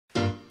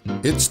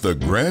It's the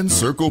Grand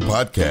Circle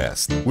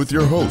Podcast with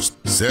your host,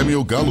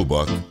 Samuel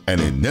Galubak and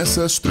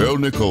Inessa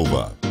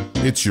Strelnikova.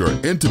 It's your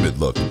intimate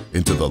look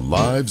into the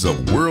lives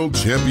of world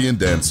champion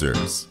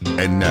dancers.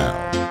 And now,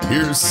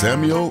 here's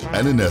Samuel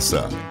and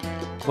Inessa.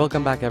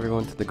 Welcome back,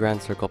 everyone, to the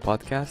Grand Circle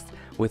Podcast.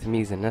 With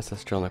me is Inessa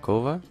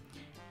Strelnikova.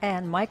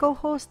 And my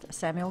co-host,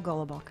 Samuel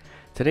Galubak.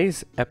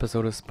 Today's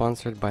episode is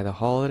sponsored by the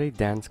Holiday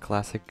Dance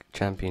Classic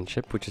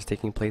Championship, which is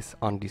taking place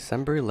on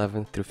December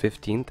 11th through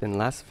 15th in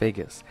Las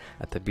Vegas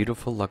at the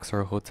beautiful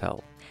Luxor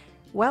Hotel.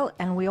 Well,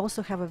 and we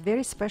also have a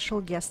very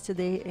special guest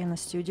today in the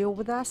studio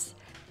with us.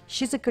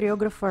 She's a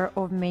choreographer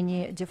of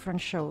many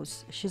different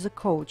shows. She's a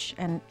coach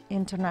and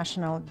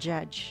international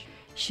judge.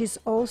 She's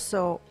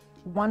also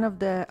one of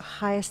the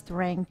highest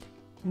ranked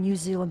New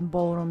Zealand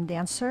ballroom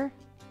dancer.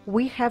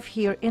 We have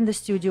here in the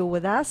studio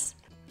with us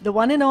the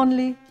one and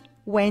only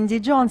Wendy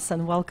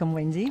Johnson. Welcome,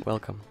 Wendy.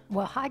 Welcome.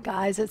 Well, hi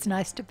guys, it's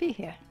nice to be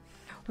here.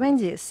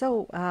 Wendy,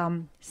 so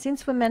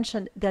since we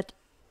mentioned that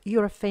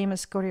you're a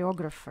famous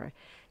choreographer,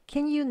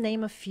 can you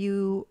name a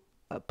few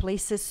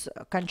places,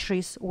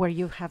 countries where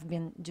you have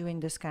been doing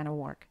this kind of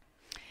work?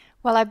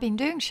 Well, I've been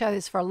doing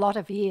shows for a lot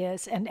of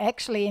years, and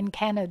actually in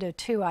Canada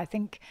too. I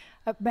think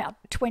about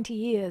 20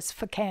 years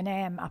for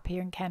Can-Am up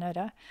here in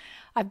Canada.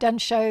 I've done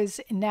shows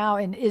now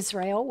in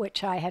Israel,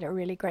 which I had a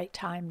really great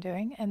time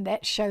doing, and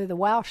that show, the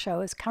WOW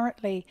Show, is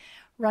currently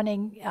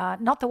running,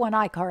 not the one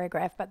I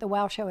choreographed, but the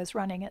WOW Show is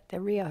running at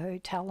the Rio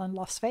Hotel in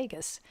Las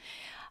Vegas.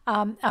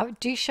 I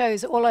do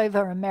shows all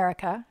over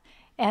America,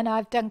 and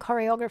I've done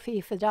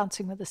choreography for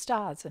Dancing with the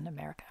Stars in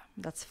America.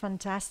 That's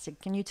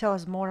fantastic. Can you tell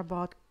us more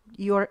about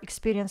your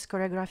experience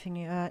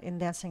choreographing in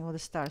Dancing with the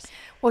Stars?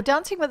 Well,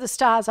 Dancing with the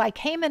Stars, I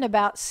came in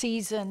about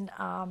season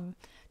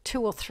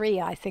 2 or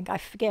 3, I think. I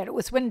forget. It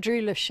was when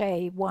Drew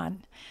Lachey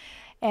won.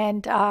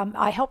 And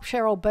I helped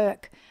Cheryl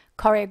Burke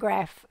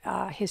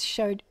choreograph his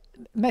show,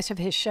 most of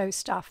his show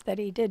stuff that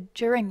he did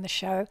during the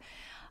show.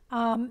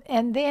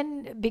 And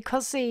then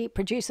because the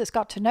producers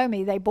got to know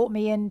me, they brought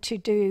me in to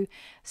do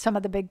some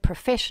of the big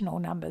professional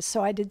numbers.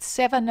 So I did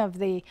 7 of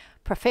the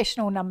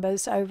professional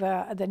numbers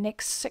over the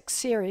next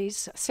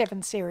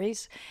 7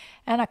 series.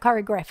 And I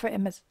choreographed for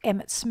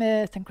Emmett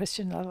Smith and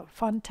Christian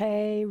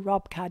Lafonte,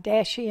 Rob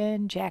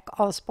Kardashian, Jack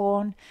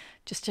Osborne,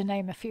 just to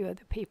name a few of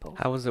the people.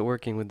 How was it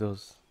working with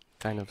those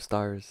kind of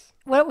stars?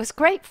 Well, it was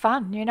great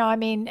fun. You know, I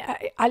mean,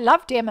 I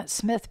loved Emmett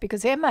Smith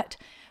because Emmett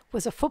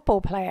was a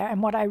football player,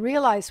 and what I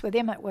realized with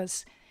Emmett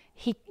was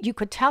you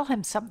could tell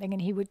him something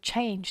and he would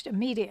change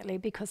immediately,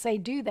 because they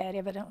do that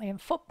evidently in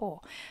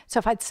football. So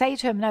if I'd say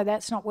to him, no,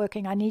 that's not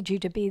working, I need you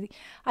to be,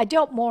 I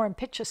dealt more in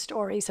picture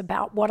stories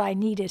about what I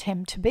needed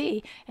him to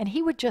be, and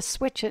he would just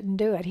switch it and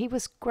do it. He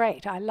was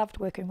great. I loved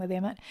working with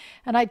Emmett.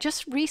 And I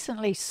just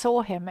recently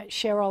saw him at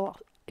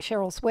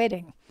Cheryl's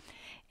wedding,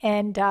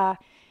 and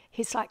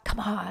he's like, come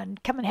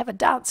and have a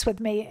dance with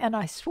me. And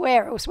I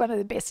swear it was one of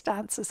the best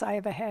dances I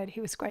ever had.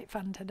 He was great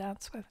fun to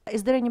dance with.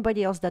 Is there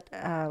anybody else that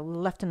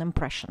left an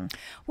impression?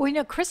 Well, you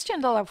know, Christian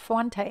De La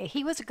Fuente,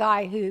 he was a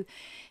guy who,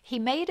 he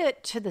made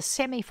it to the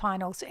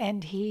semifinals,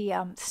 and he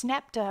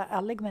snapped a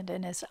ligament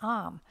in his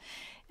arm,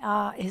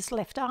 his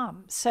left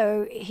arm.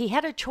 So he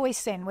had a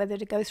choice then whether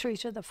to go through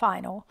to the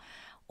final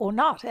or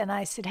not. And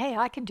I said, hey,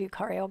 I can do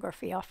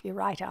choreography off your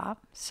right arm,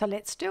 so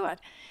let's do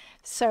it.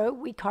 So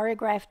we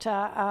choreographed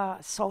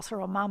salsa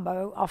or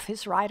mambo off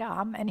his right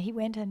arm, and he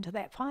went into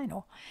that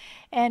final.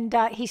 And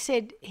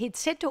he'd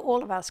said to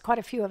all of us, quite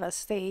a few of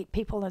us, the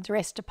people in the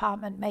dress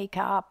department,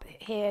 makeup,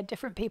 hair,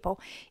 different people,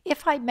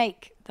 if I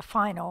make the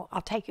final,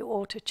 I'll take you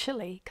all to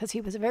Chile, because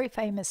he was a very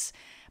famous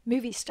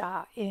movie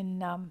star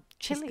in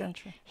Chile.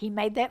 He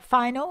made that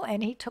final,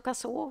 and he took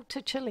us all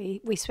to Chile.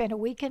 We spent a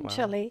week in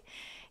Chile.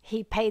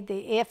 He paid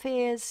the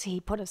airfares, he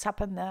put us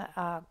up in the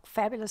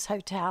fabulous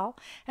hotel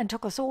and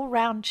took us all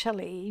around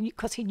Chile,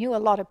 because he knew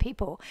a lot of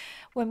people.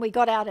 When we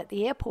got out at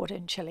the airport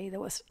in Chile,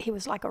 he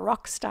was like a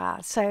rock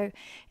star. So,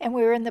 and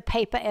we were in the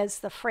paper as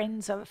the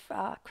friends of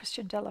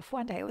Christian De La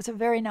Fuente. It was a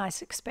very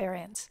nice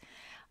experience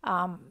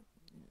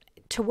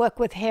to work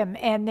with him,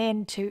 and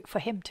then for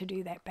him to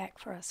do that back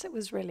for us. It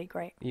was really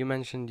great. You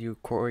mentioned you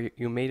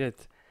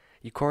choreographed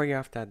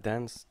that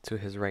dance to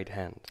his right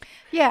hand.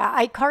 Yeah,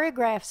 I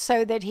choreographed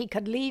so that he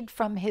could lead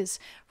from his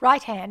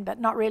right hand, but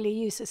not really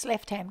use his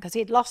left hand, because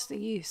he'd lost the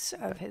use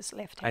of his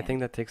left hand. I think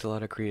that takes a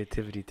lot of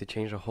creativity to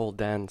change a whole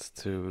dance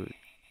to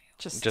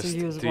just to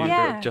use one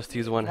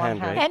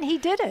hand, right? And he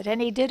did it,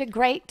 and he did a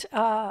great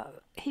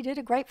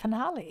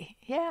finale.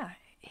 Yeah,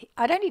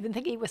 I don't even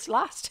think he was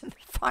last in the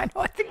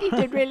final. I think he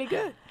did really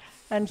good.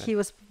 And he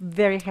was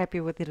very happy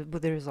with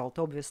the result,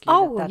 obviously.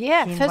 Oh,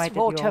 yeah. First of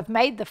all, to have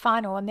made the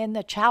final, and then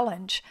the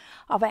challenge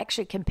of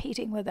actually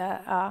competing with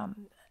a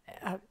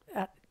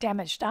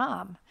damaged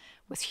arm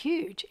was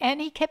huge.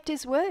 And he kept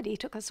his word. He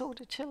took us all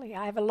to Chile.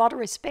 I have a lot of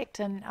respect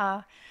and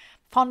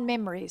fond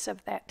memories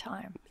of that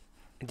time.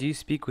 Do you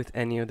speak with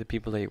any of the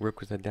people that you work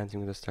with at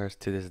Dancing with the Stars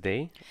to this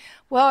day?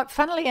 Well,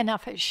 funnily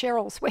enough, at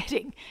Cheryl's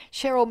wedding,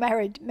 Cheryl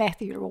married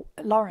Matthew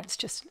Lawrence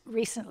just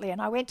recently,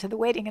 and I went to the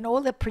wedding, and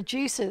all the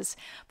producers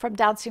from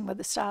Dancing with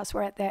the Stars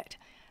were at that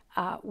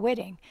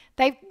wedding.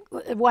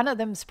 One of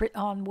them's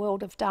on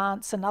World of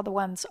Dance, another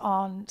one's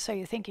on So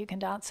You Think You Can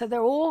Dance. So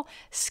they're all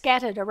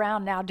scattered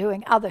around now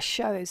doing other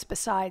shows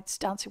besides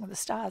Dancing with the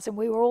Stars. And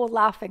we were all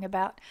laughing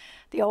about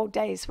the old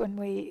days when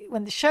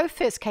the show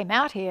first came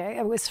out here.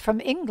 It was from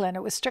England.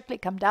 It was Strictly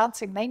Come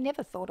Dancing. They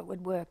never thought it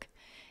would work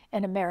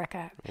in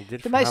America. It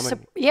did The for how most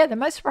many- the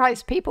most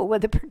surprised people were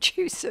the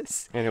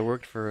producers. and it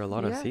worked for a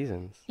lot of Yeah.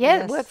 seasons. Yeah,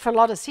 Yes. it worked for a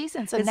lot of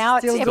seasons, and It's now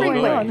it's still going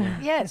everywhere.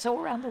 on. Yeah, it's all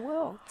around the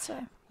world.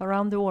 So.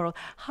 Around the world.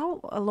 How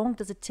long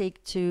does it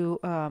take to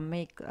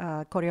make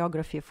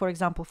choreography, for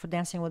example, for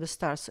Dancing with the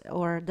Stars?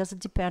 Or does it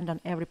depend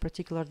on every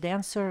particular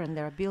dancer and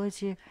their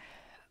ability?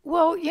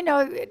 Well, you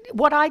know,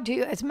 what I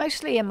do is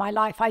mostly in my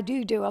life, I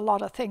do a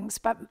lot of things,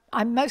 but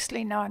I'm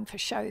mostly known for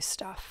show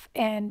stuff.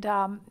 And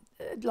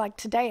like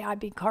today, I've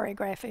been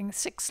choreographing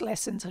 6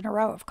 lessons in a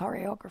row of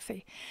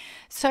choreography.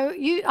 So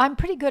I'm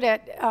pretty good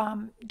at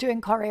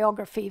doing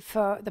choreography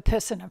for the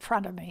person in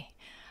front of me.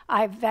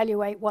 I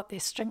evaluate what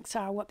their strengths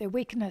are, what their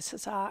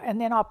weaknesses are,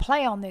 and then I'll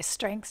play on their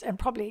strengths and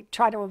probably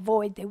try to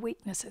avoid their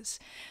weaknesses.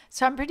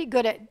 So I'm pretty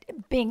good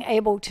at being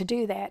able to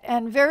do that.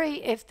 And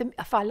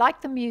if I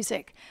like the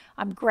music,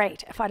 I'm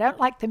great. If I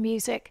don't like the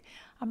music,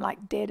 I'm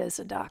like dead as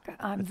a duck.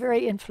 I'm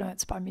very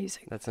influenced by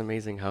music. That's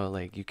amazing how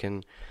like you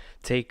can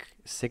take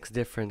 6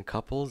 different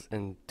couples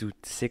and do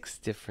 6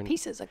 different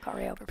Pieces of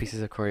choreography.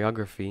 pieces of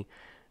choreography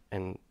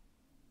and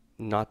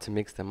not to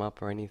mix them up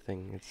or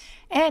anything. It's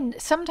And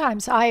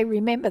sometimes I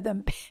remember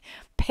them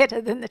better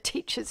than the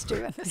teachers do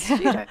in the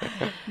studio.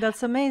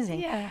 That's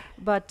amazing. Yeah.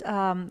 But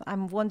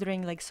I'm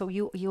wondering, like, so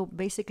you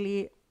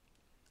basically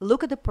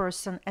look at the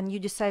person and you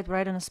decide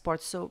right on the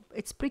spot. So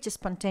it's pretty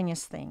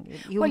spontaneous thing.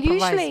 You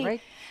improvise,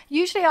 right?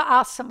 Usually I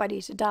ask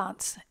somebody to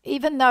dance,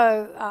 even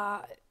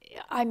though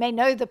I may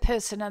know the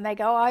person and they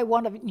go, I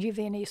want a new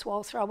Viennese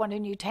waltz, or I want a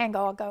new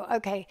tango. I'll go,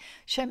 okay,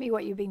 show me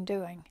what you've been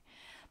doing.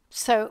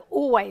 So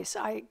always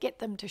I get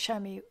them to show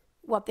me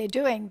what they're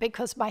doing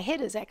because my head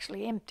is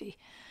actually empty.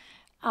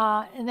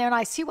 And then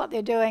I see what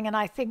they're doing and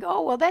I think,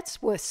 oh, well,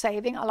 that's worth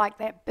saving. I like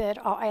that bit.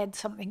 I'll add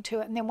something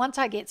to it. And then once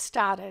I get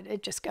started,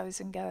 it just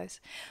goes and goes.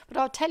 But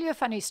I'll tell you a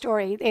funny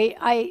story.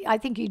 I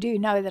think you do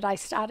know that I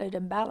started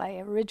in ballet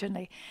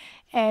originally.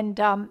 And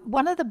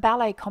one of the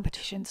ballet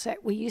competitions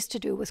that we used to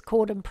do was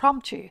called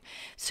impromptu.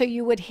 So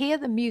you would hear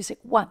the music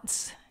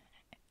once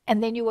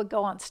and then you would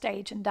go on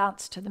stage and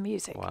dance to the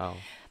music. wow.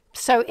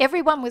 So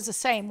everyone was the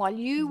same. While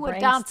you were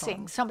Brainstorm.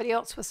 dancing, somebody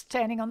else was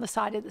standing on the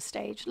side of the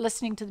stage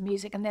listening to the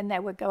music, and then they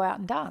would go out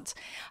and dance.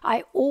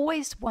 I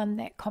always won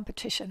that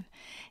competition.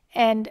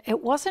 And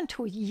it wasn't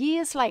until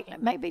years later,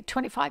 maybe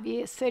 25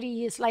 years, 30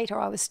 years later,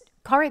 I was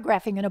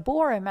choreographing in a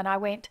ballroom and I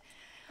went,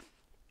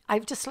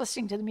 I'm just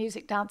listening to the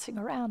music dancing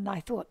around. And I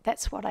thought,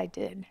 that's what I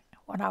did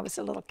when I was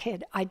a little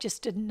kid. I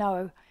just didn't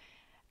know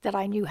that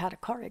I knew how to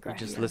You choreograph.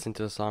 just listen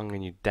to a song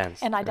and you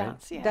dance. And I right?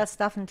 dance, yeah. That's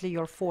definitely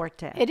your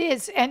forte. It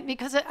is, and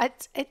because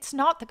it's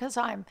not because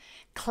I'm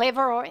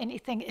clever or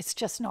anything, it's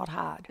just not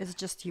hard. It's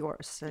just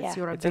yours. It's Yeah.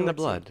 your It's in the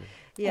ability. blood.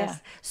 Yes. Yeah.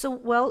 So,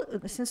 well,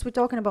 since we're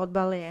talking about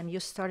ballet and you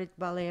started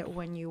ballet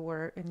when you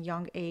were in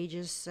young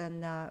ages,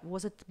 and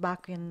was it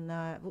back in,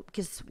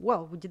 because,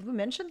 well, did we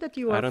mention that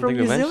you I are don't from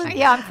think we New mentioned Zealand? it.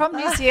 Yeah, I'm from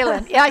New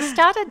Zealand. Yeah, I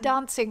started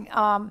dancing.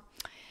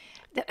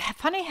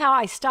 Funny how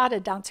I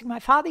started dancing.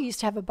 My father used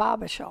to have a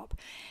barber shop,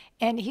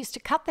 and he used to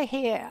cut the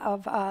hair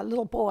of a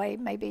little boy,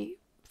 maybe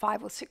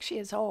 5 or 6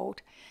 years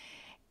old.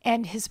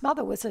 And his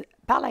mother was a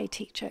ballet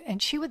teacher, and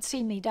she would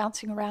see me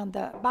dancing around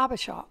the barber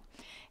shop.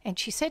 And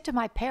she said to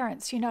my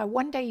parents, you know,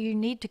 one day you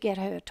need to get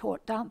her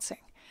taught dancing.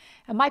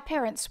 And my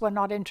parents were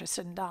not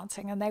interested in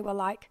dancing, and they were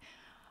like,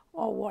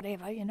 oh,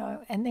 whatever, you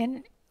know. And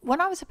then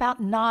when I was about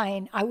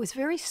 9, I was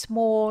very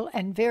small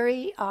and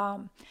very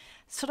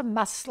sort of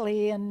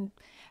muscly and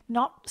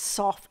not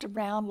soft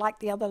around like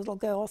the other little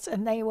girls.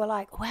 And they were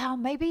like, well,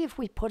 maybe if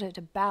we put her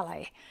to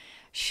ballet,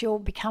 she'll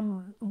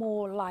become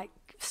more like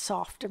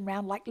soft and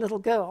round like little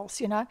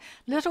girls, you know.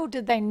 Little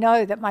did they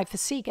know that my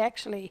physique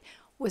actually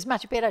was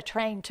much better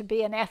trained to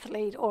be an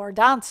athlete or a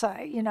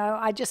dancer. You know,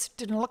 I just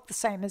didn't look the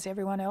same as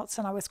everyone else,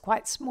 and I was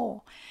quite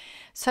small.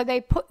 So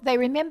they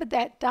remembered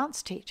that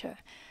dance teacher.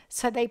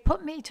 So they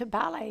put me to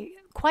ballet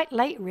quite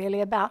late,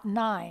 really, about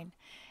 9.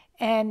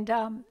 And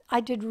I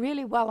did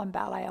really well in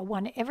ballet. I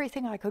won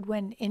everything I could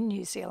win in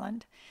New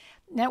Zealand.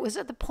 Now, it was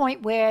at the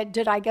point where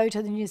did I go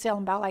to the New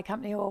Zealand Ballet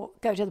Company or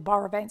go to the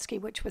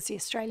Borovansky, which was the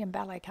Australian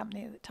Ballet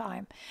Company at the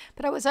time.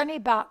 But I was only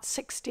about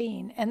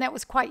 16, and that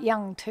was quite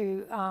young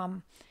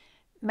to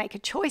make a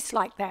choice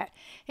like that.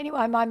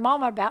 Anyway, my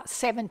mom, about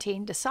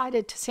 17,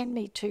 decided to send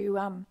me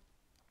to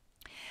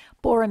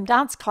ballroom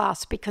dance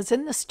class because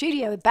in the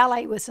studio,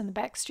 ballet was in the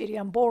back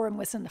studio and ballroom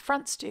was in the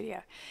front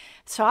studio.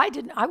 So I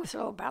was a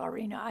little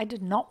ballerina. I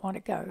did not want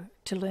to go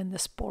to learn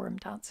this ballroom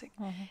dancing.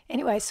 Mm-hmm.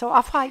 Anyway, so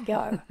off I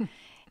go.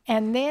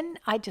 And then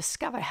I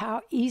discover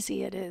how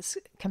easy it is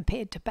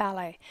compared to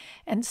ballet.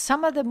 And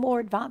some of the more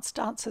advanced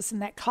dancers in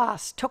that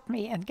class took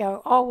me and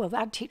go, oh, well,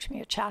 they'll teach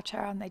me a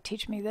cha-cha and they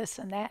teach me this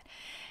and that.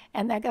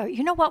 And they go,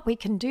 you know what we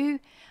can do?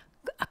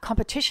 a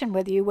competition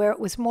with you where it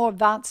was more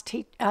advanced,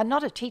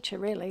 not a teacher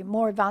really,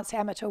 more advanced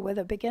amateur with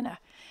a beginner.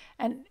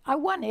 And I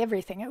won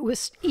everything. It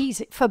was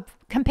easy.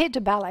 Compared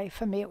to ballet,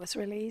 for me, it was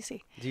really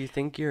easy. Do you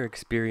think your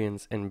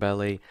experience in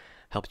ballet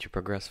helped you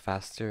progress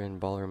faster in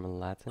ballroom and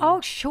Latin?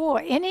 Oh,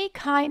 sure. Any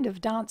kind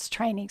of dance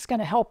training is going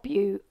to help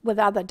you with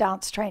other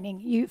dance training.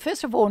 You,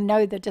 first of all,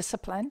 know the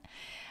discipline,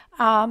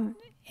 and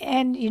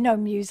you know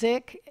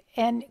music.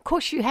 And, of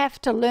course, you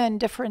have to learn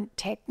different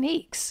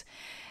techniques.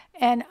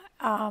 And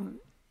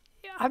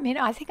I mean,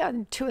 I think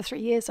in 2 or 3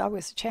 years I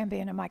was a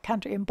champion in my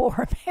country in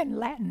ballroom and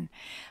Latin.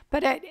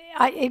 But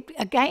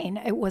again,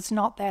 it was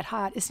not that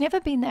hard. It's never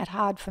been that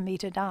hard for me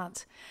to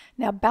dance.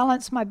 Now,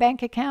 balance my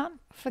bank account,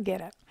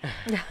 forget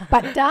it.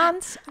 But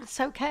dance, it's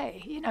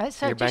okay, you know.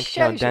 So your it bank just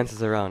account shows you.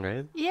 dances around,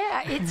 right?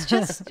 Yeah, it's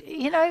just,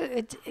 you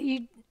know,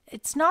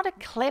 it's not a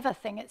clever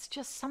thing. It's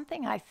just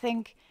something I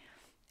think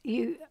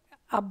you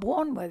are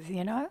born with,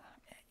 you know.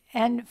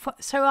 And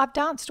so I've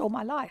danced all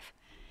my life.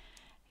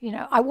 You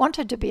know, I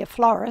wanted to be a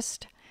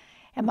florist,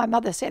 and my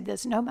mother said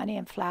there's no money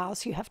in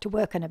flowers. You have to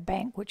work in a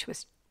bank, which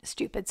was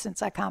stupid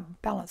since I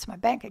can't balance my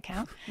bank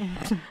account.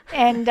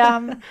 And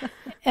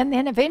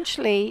then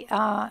eventually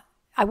I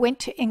went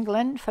to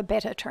England for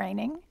better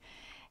training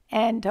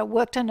and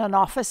worked in an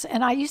office.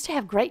 And I used to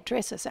have great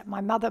dresses that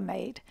my mother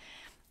made.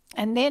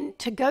 And then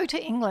to go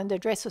to England, the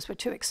dresses were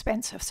too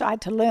expensive, so I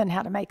had to learn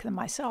how to make them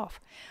myself.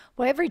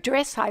 Well, every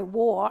dress I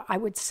wore, I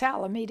would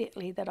sell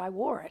immediately that I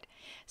wore it.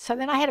 So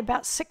then I had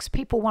about 6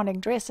 people wanting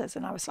dresses,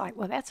 and I was like,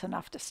 well, that's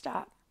enough to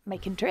start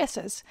making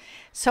dresses.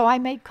 So I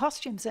made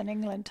costumes in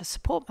England to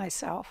support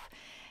myself.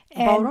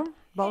 And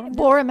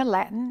ballroom and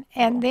Latin.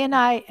 And then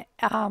I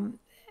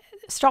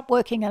stopped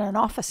working in an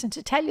office, and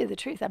to tell you the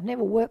truth, I've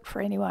never worked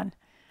for anyone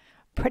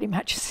pretty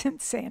much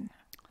since then,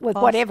 with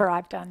whatever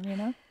I've done, you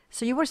know.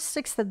 So you were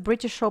 6th at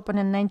British Open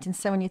in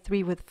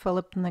 1973 with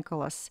Philip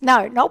Nicholas.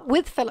 No, not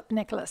with Philip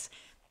Nicholas.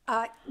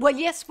 Well,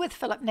 yes, with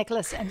Philip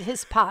Nicholas and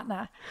his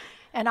partner.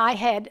 And I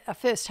had a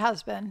first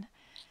husband.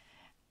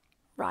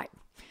 Right.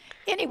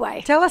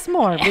 Anyway. Tell us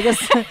more, because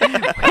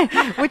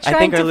we're trying I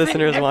think our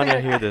listeners want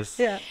to hear this.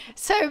 Yeah.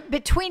 So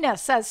between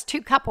us as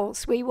two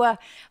couples, we were,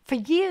 for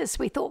years,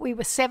 we thought we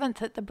were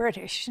 7th at the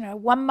British, you know,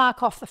 1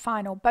 mark off the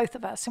final, both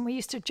of us. And we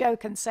used to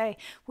joke and say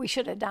we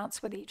should have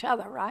danced with each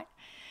other, right?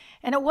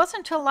 And it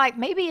wasn't until like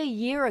maybe a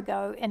year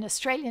ago in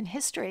Australian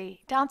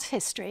history, dance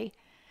history,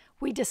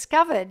 we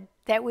discovered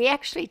that we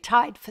actually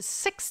tied for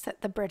 6th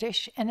at the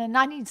British, and in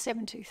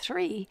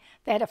 1973,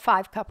 they had a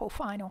 5-couple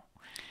final.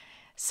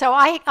 So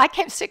I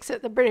came 6th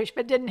at the British,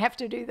 but didn't have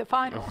to do the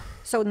final.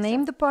 So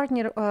name the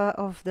partner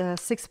of the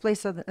 6th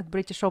place at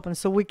British Open,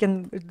 so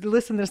the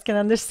listeners can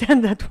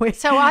understand that way.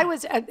 So I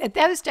was, at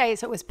those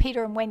days, it was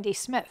Peter and Wendy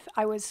Smith.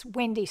 I was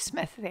Wendy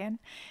Smith then.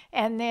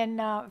 And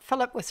then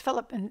Philip was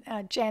Philip,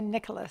 and Jan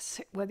Nicholas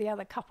were the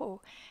other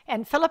couple.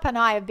 And Philip and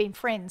I have been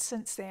friends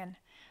since then.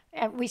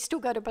 And we still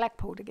go to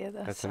Blackpool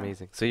together. That's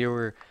amazing. So you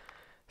were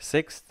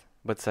 6th,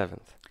 but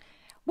 7th.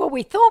 Well,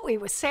 we thought we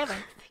were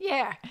 7th,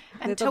 yeah,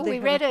 until they we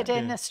had read a- it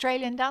in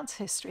Australian dance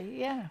history,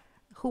 yeah.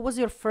 Who was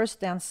your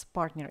first dance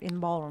partner in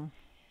ballroom?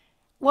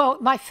 Well,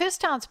 my first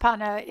dance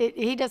partner,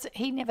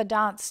 he never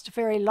danced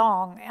very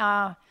long,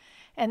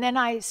 and then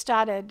I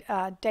started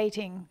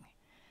dating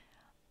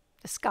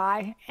this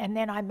guy, and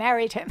then I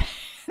married him.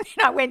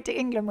 Then I went to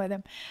England with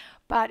him,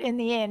 but in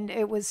the end,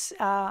 it was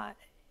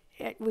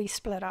we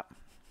split up.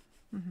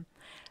 Mm-hmm.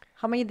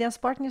 How many dance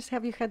partners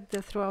have you had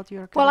throughout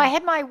your career? Well, I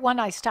had my one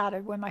I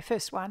started with my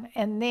first one,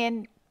 and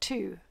then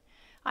 2.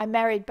 I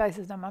married both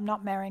of them. I'm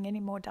not marrying any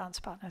more dance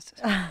partners.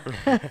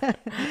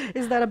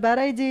 Is that a bad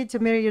idea to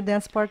marry your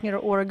dance partner,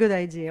 or a good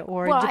idea,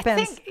 or Well, it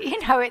depends? I think,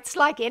 you know, it's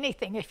like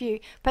anything.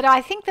 But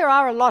I think there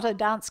are a lot of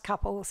dance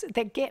couples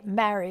that get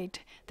married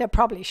that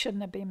probably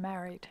shouldn't have been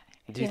married.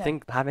 Do you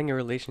think having a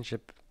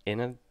relationship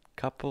in a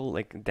couple,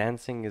 like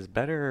dancing, is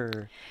better?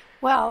 Or?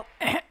 Well,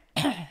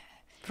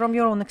 From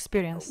your own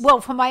experience. well,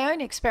 from my own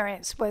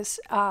experience was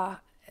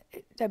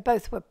they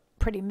both were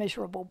pretty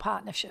miserable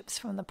partnerships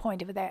from the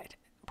point of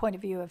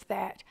view of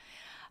that.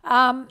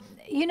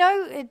 You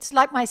know, it's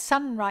like my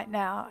son right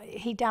now.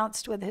 He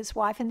danced with his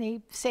wife, and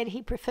he said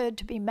he preferred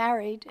to be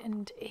married,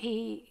 and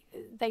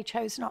they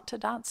chose not to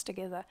dance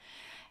together.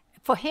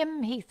 For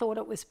him, he thought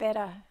it was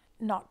better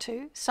not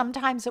to.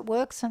 Sometimes it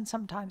works, and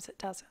sometimes it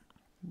doesn't.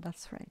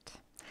 That's right.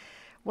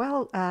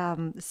 Well,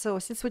 so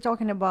since we're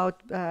talking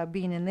about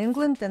being in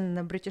England and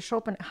the British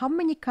Open, how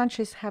many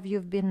countries have you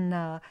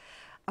been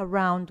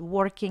around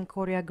working,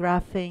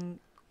 choreographing,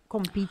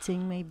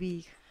 competing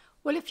maybe?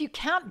 Well, if you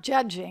count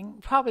judging,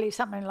 probably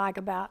something like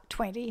about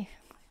 20.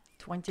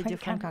 20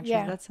 different countries.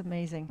 yeah. That's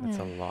amazing. That's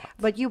a lot.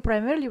 But you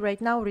primarily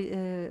right now,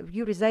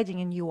 you're residing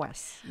in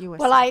US.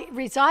 Well, I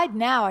reside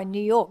now in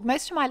New York.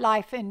 Most of my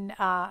life in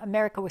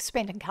America was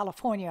spent in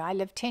California. I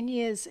lived 10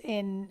 years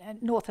in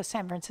north of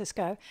San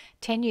Francisco,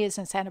 10 years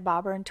in Santa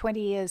Barbara, and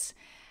 20 years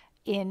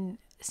in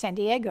San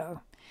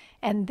Diego.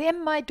 And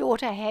then my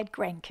daughter had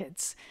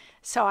grandkids.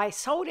 So I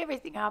sold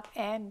everything up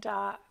and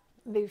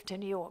moved to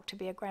New York to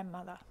be a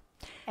grandmother.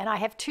 And I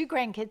have 2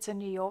 grandkids in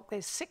New York.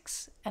 There's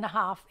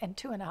 6.5 and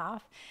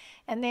 2.5.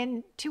 And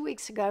then 2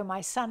 weeks ago,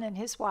 my son and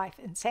his wife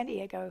in San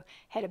Diego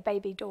had a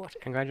baby daughter.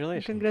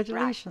 Congratulations.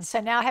 Congratulations.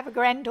 So now I have a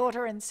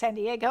granddaughter in San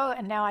Diego,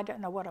 and now I don't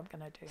know what I'm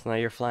going to do. So now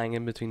you're flying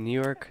in between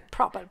New York,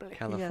 Probably.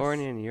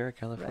 California, New York,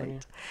 California.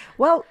 Right.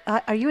 Well,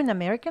 are you an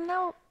American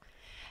now?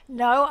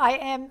 No, I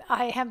am.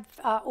 I have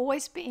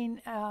always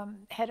been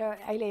had an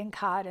alien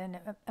card in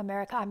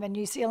America. I'm a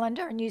New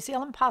Zealander. A New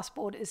Zealand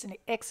passport is an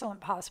excellent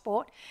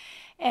passport,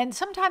 and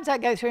sometimes I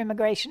go through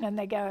immigration and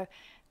they go,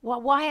 "Well,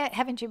 why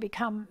haven't you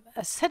become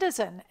a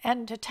citizen?"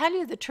 And to tell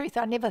you the truth,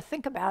 I never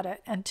think about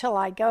it until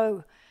I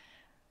go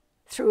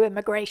through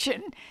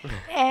immigration.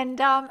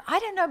 And I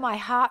don't know, my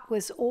heart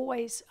was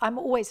always, I'm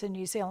always a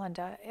New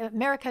Zealander.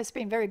 America has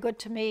been very good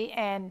to me,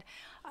 and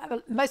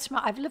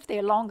I've lived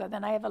there longer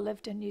than I ever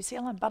lived in New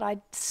Zealand, but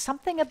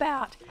something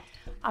about,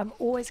 I'm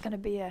always going to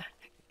be a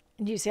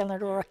New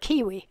Zealander or a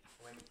Kiwi.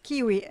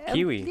 Kiwi.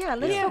 Kiwi. Yeah,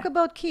 let's talk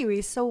about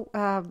Kiwi. So,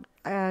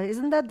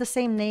 isn't that the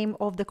same name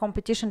of the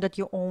competition that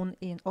you own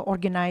or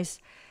organize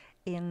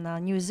in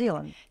New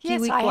Zealand?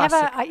 Yes, Kiwi I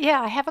Classic.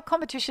 have a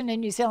competition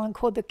in New Zealand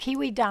called the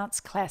Kiwi Dance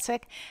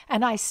Classic,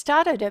 and I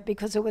started it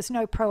because there was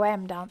no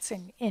pro-am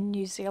dancing in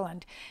New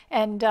Zealand.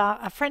 And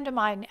a friend of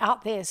mine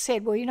out there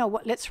said, "Well, you know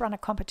what, let's run a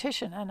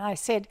competition." And I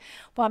said,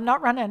 "Well, I'm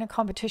not running a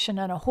competition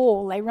in a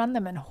hall. They run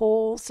them in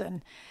halls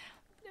and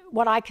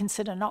what I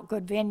consider not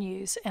good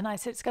venues." And I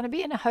said, "It's going to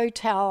be in a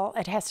hotel.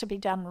 It has to be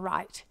done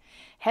right.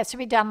 It has to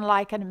be done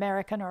like an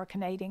American or a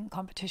Canadian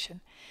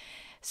competition."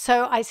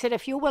 So I said,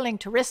 "If you're willing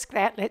to risk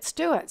that, let's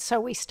do it." So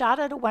we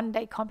started a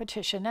 1-day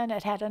competition, and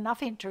it had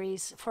enough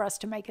entries for us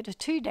to make it a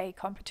 2-day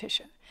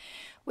competition.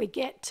 We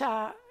get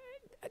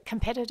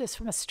competitors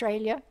from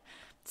Australia,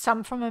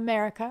 some from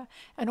America,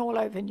 and all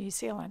over New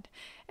Zealand.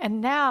 And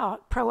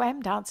now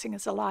pro-am dancing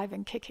is alive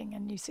and kicking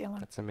in New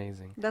Zealand. That's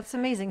amazing. That's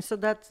amazing. So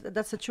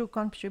that's a true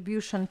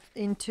contribution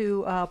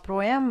into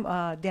pro-am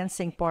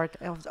dancing part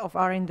of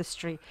our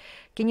industry.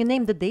 Can you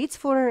name the dates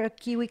for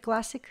Kiwi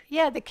Classic?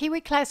 Yeah, the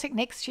Kiwi Classic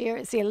next year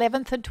is the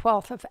 11th and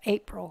 12th of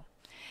April.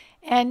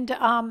 And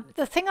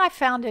the thing I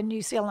found in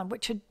New Zealand,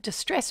 which had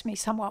distressed me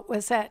somewhat,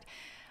 was that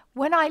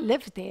when I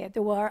lived there,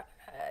 there were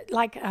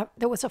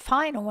there was a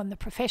final in the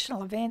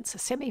professional events, a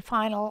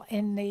semi-final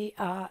in the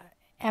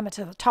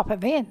amateur top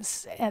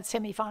events,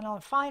 semi-final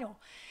and final.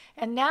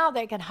 And now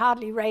they can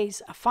hardly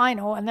raise a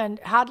final, and then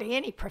hardly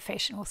any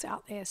professionals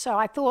out there. So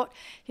I thought,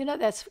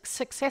 that's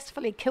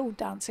successfully killed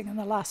dancing in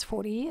the last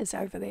 40 years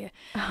over there.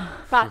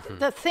 But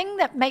the thing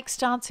that makes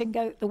dancing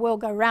the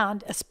world go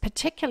round, is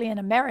particularly in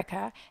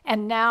America,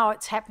 and now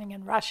it's happening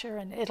in Russia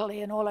and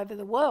Italy and all over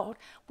the world,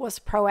 was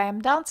pro-am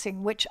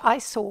dancing, which I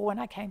saw when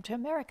I came to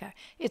America.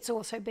 It's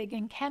also big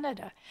in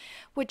Canada,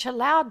 which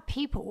allowed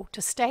people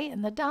to stay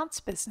in the dance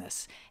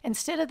business.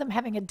 Instead of them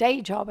having a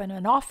day job in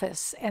an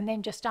office and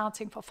then just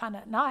dancing for fun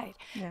at night,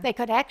 they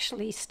could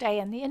actually stay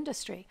in the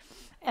industry.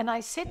 And I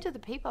said to the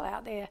people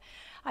out there,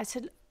 I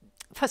said,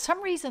 for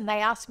some reason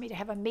they asked me to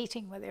have a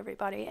meeting with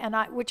everybody, and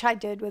which I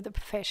did with the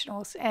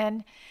professionals,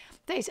 and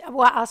they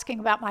were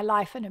asking about my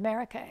life in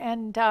America,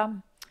 and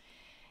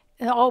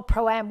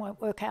pro-am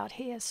won't work out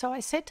here. So I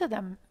said to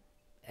them,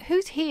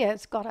 who's here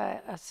has got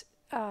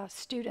a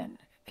student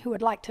who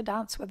would like to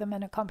dance with them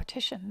in a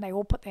competition? They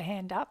all put their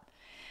hand up.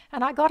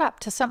 And I got up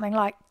to something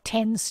like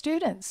 10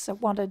 students that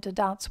wanted to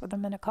dance with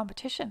them in a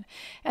competition.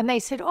 And they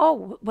said,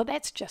 "Oh, well,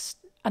 that's just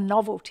a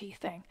novelty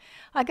thing."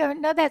 I go,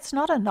 "No, that's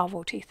not a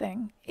novelty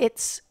thing.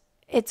 It's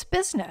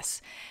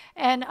business."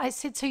 And I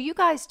said, "So you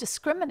guys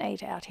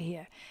discriminate out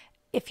here.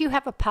 If you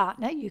have a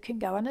partner, you can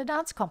go in a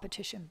dance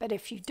competition. But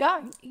if you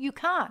don't, you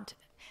can't."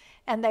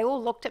 And they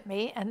all looked at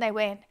me and they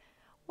went,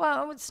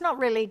 "Well, it's not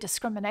really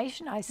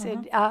discrimination." I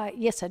said,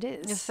 "Yes, it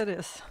is. Yes, it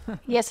is.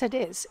 Yes, it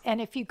is.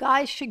 And if you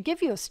guys should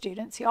give your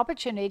students the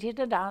opportunity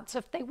to dance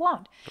if they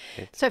want."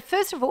 Right. So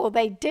first of all,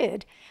 they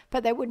did,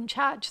 but they wouldn't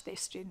charge their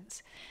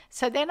students.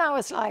 So then I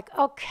was like,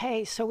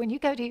 okay, so when you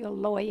go to your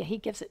lawyer, he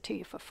gives it to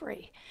you for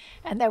free.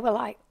 And they were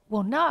like,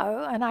 "Well,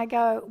 no." And I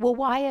go, "Well,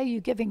 why are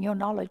you giving your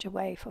knowledge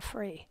away for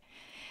free?"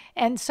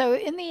 And so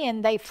in the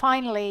end, they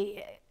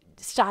finally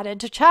started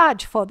to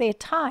charge for their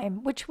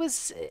time, which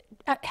was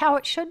how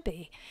it should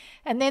be.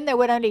 And then they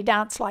would only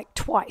dance like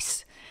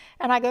twice.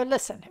 And I go,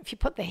 "Listen, if you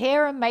put the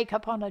hair and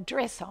makeup on, a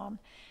dress on,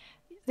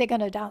 they're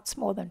going to dance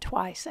more than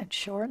twice." And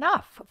sure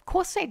enough, of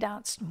course they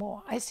danced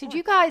more. I said,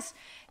 "You guys,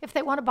 if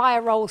they want to buy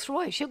a Rolls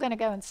Royce, you're going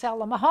to go and sell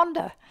them a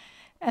Honda."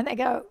 And they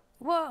go,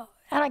 "Well,"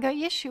 and I go,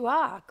 "Yes, you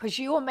are, because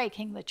you're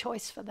making the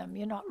choice for them.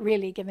 You're not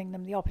really giving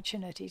them the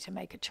opportunity to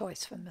make a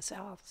choice for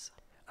themselves."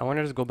 I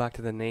wanted to go back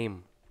to the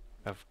name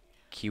of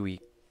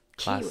Kiwi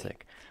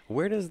Classic.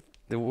 Where does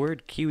the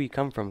word Kiwi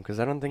come from? Because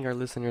I don't think our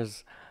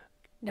listeners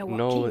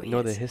know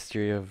the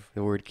history of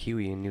the word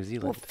Kiwi in New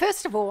Zealand. Well,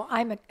 first of all,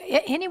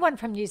 anyone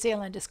from New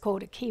Zealand is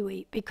called a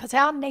Kiwi because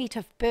our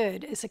native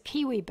bird is a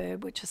Kiwi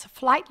bird, which is a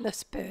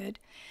flightless bird.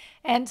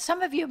 And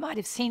some of you might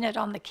have seen it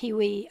on the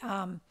Kiwi,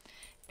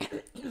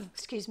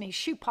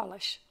 shoe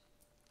polish.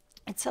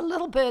 It's a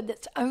little bird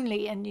that's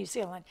only in New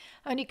Zealand,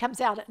 only comes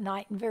out at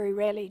night, and very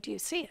rarely do you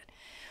see it.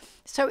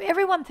 So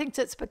everyone thinks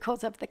it's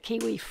because of the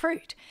kiwi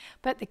fruit,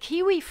 but the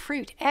kiwi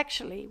fruit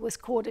actually was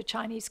called a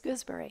Chinese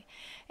gooseberry.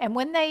 And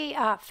when they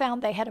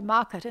found they had a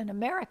market in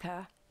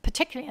America,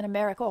 particularly in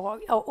America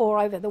or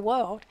over the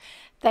world,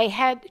 they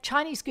had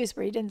Chinese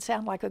gooseberry didn't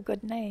sound like a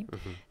good name.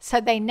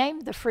 So they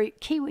named the fruit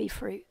kiwi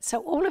fruit. So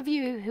all of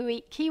you who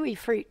eat kiwi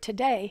fruit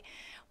today,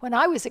 when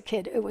I was a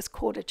kid, it was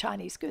called a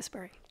Chinese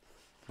gooseberry.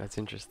 That's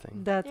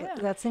interesting.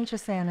 That's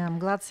interesting, and I'm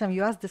glad, Sam,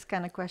 you asked this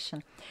kind of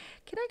question.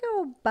 Can I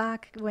go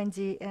back,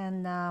 Wendy,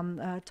 and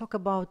talk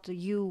about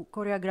you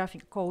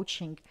choreographing,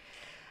 coaching?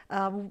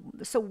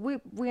 So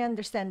we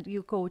understand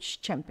you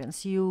coach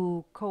champions,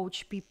 you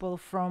coach people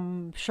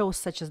from shows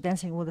such as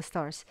Dancing with the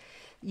Stars,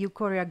 you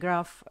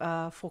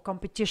choreograph for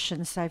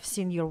competitions. I've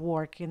seen your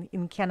work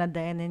in Canada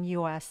and in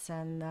US,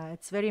 and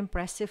it's very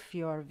impressive.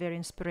 You're a very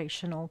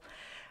inspirational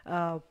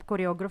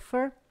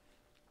choreographer.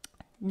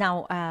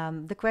 Now,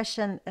 the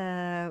question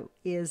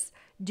is,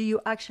 do you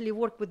actually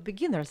work with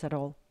beginners at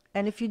all?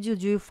 And if you do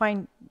you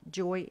find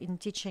joy in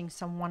teaching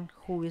someone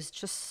who is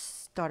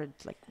just started,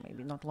 like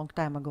maybe not a long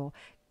time ago?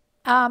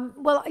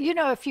 Well, you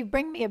know, if you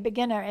bring me a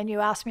beginner and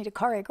you ask me to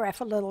choreograph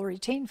a little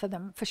routine for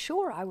them, for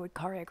sure I would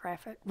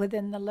choreograph it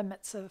within the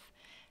limits of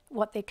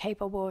what they're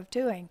capable of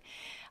doing.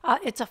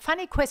 It's a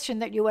funny question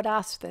that you would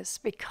ask this,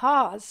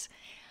 because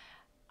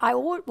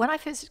when I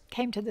first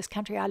came to this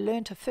country, I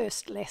learned a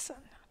first lesson.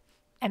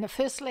 And the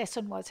first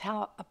lesson was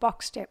how a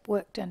box step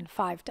worked in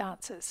 5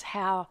 dances,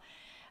 how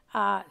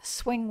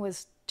swing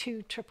was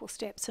 2 triple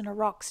steps and a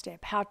rock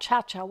step, how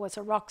cha-cha was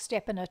a rock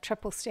step and a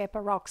triple step,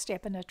 a rock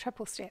step and a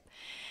triple step.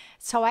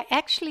 So I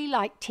actually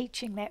like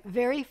teaching that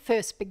very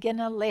first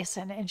beginner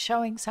lesson and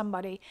showing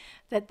somebody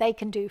that they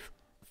can do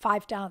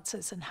 5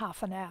 dances in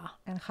half an hour.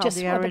 And how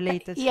they are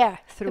related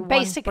through the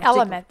basic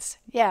elements.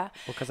 Yeah. Well,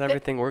 because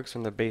everything works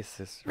from the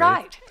basis, right?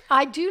 Right.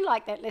 I do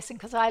like that lesson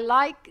because I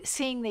like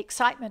seeing the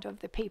excitement of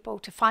the people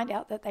to find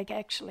out that they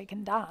actually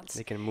can dance.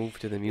 They can move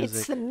to the music.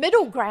 It's the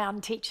middle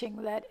ground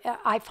teaching that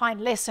I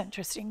find less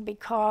interesting,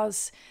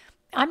 because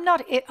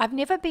I've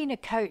never been a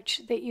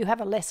coach that you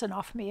have a lesson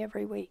off me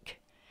every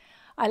week.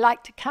 I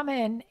like to come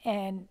in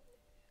and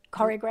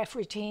choreograph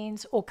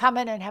routines, or come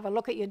in and have a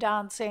look at your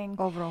dancing.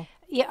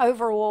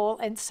 Overall,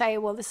 and say,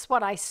 well, this is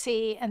what I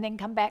see, and then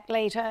come back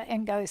later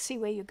and go see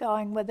where you're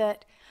going with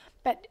it.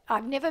 But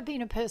I've never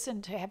been a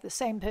person to have the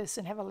same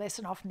person have a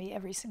lesson off me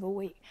every single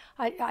week.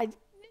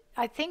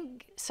 I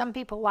think some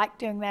people like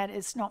doing that.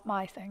 It's not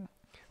my thing.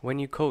 When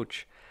you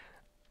coach,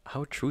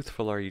 how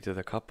truthful are you to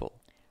the couple?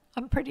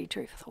 I'm pretty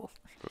truthful.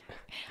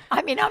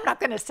 I mean, I'm not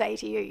going to say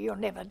to you, you'll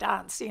never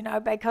dance, you know,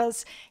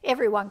 because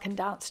everyone can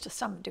dance to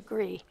some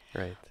degree.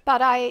 Right.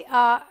 But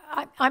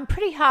I'm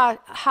pretty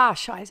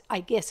harsh, I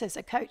guess, as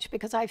a coach,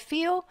 because I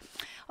feel,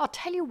 I'll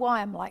tell you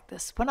why I'm like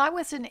this. When I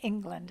was in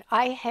England,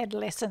 I had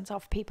lessons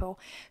of people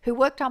who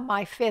worked on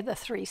my feather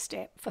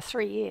 3-step for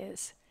 3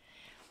 years.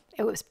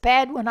 It was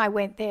bad when I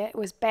went there. It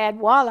was bad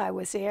while I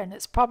was there, and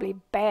it's probably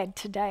bad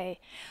today.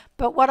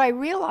 But what I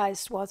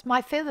realized was my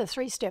feather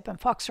 3-step and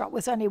foxtrot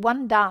was only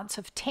one dance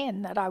of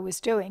 10 that I was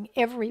doing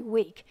every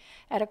week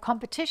at a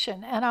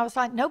competition. And I was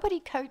like, nobody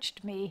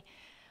coached me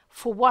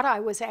for what I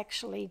was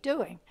actually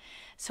doing.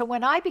 So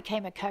when I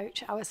became a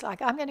coach, I was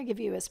like, I'm going to give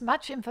you as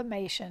much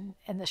information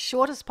in the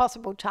shortest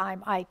possible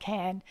time I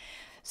can,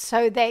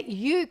 so that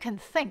you can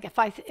think. If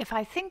I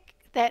think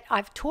that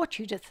I've taught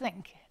you to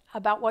think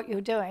about what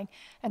you're doing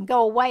and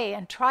go away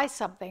and try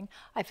something,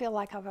 I feel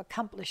like I've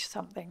accomplished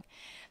something.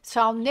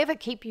 So I'll never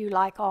keep you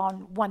like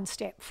on one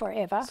step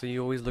forever. So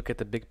you always look at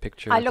the big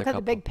picture. I look at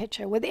the big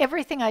picture with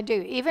everything I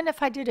do. Even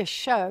if I did a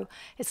show,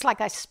 it's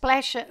like I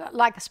splash it,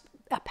 like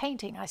a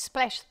painting. I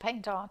splash the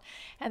paint on,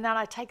 and then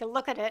I take a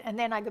look at it, and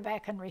then I go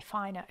back and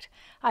refine it.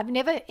 I've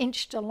never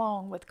inched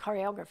along with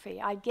choreography.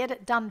 I get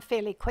it done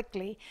fairly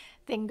quickly,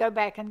 then go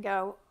back and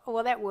go, oh,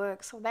 well, that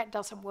works, or that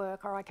doesn't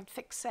work, or I could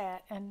fix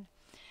that. And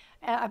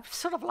I'm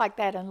sort of like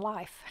that in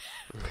life,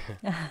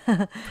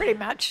 pretty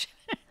much.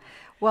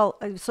 Well,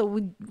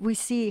 so we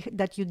see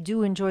that you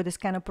do enjoy this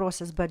kind of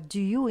process, but do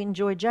you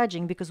enjoy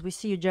judging? Because we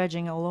see you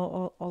judging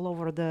all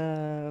over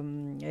the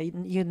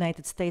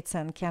United States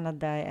and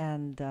Canada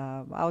and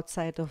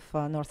outside of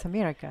North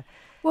America.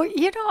 Well,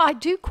 you know, I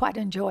do quite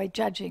enjoy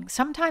judging.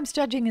 Sometimes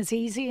judging is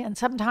easy and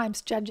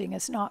sometimes judging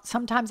is not.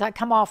 Sometimes I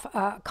come off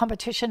a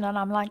competition and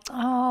I'm like,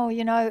 oh,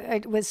 you know,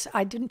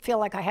 I didn't feel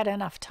like I had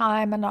enough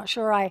time. I'm not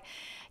sure I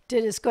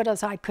did as good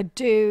as I could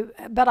do,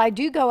 but I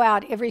do go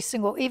out every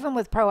single, even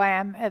with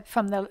Pro-Am,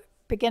 from the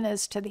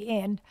beginners to the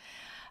end,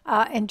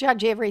 and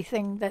judge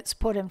everything that's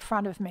put in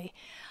front of me.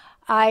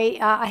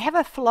 I have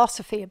a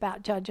philosophy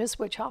about judges,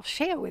 which I'll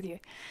share with you.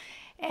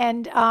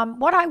 And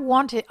what I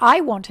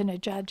want in a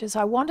judge is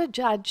I want a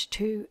judge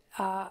to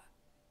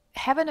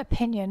have an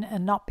opinion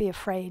and not be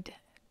afraid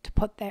to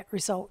put that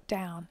result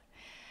down.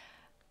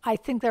 I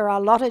think there are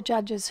a lot of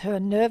judges who are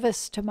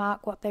nervous to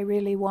mark what they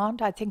really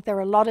want. I think there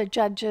are a lot of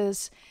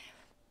judges,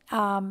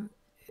 some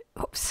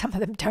of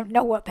them don't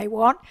know what they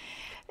want.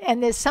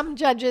 And there's some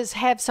judges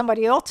have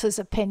somebody else's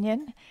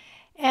opinion.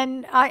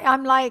 And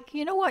I'm like,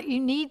 you know what,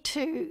 you need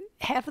to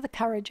have the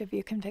courage of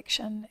your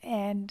conviction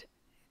and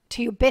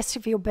to your best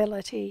of your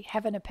ability,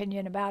 have an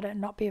opinion about it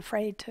and not be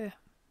afraid to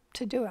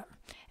do it.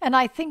 And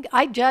I think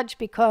I judge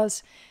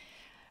because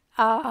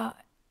I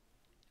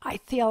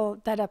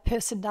feel that a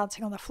person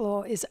dancing on the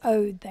floor is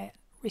owed that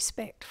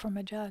respect from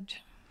a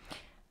judge.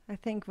 I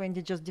think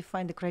Wendy just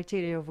defined the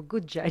criteria of a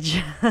good judge.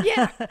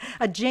 Yeah.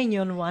 A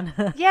genuine one.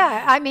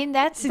 Yeah, I mean,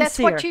 that's what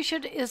Sincere. you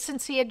should, a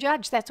sincere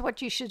judge, that's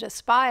what you should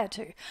aspire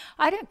to.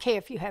 I don't care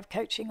if you have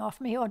coaching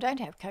off me or don't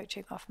have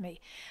coaching off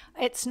me.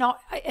 It's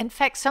not, in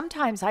fact,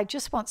 sometimes I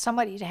just want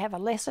somebody to have a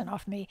lesson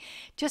off me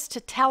just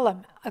to tell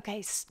them,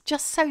 okay,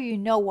 just so you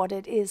know what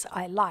it is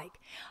I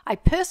like. I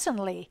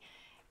personally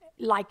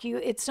like you,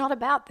 it's not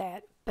about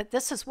that, but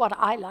this is what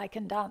I like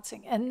in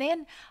dancing. And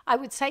then I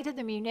would say to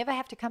them, you never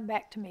have to come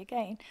back to me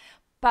again,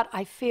 but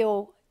I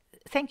feel,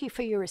 thank you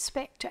for your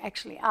respect to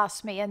actually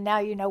ask me, and now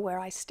you know where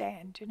I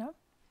stand, you know?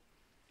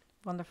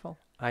 Wonderful.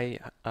 I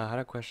had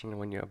a question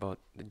when you're about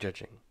the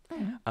judging.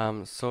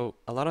 Mm-hmm. So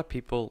a lot of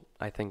people,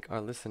 I think,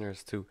 our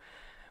listeners too,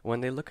 when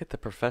they look at the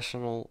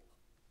professional,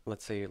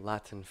 let's say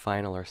Latin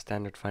final or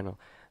standard final,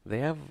 they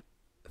have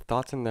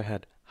thoughts in their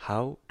head.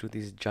 How do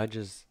these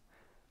judges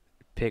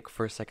pick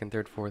first, second,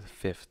 third, fourth,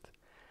 fifth?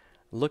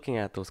 Looking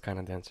at those kind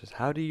of dancers,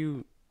 how do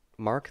you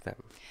mark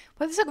them?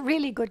 Well, this is a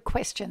really good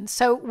question.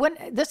 So when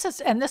this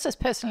is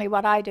personally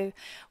what I do.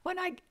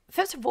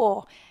 First of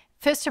all,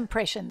 first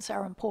impressions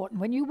are important.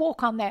 When you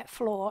walk on that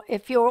floor,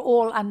 if you're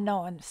all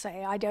unknown,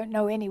 say, I don't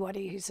know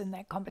anybody who's in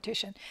that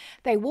competition,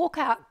 they walk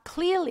out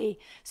clearly,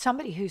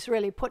 somebody who's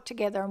really put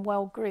together and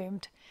well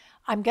groomed,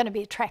 I'm going to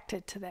be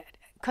attracted to that.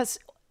 Because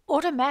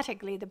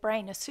automatically the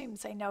brain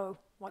assumes they know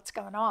what's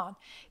going on.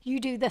 You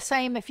do the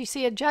same if you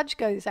see a judge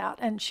goes out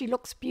and she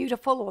looks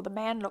beautiful, or the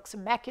man looks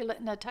immaculate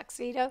in a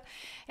tuxedo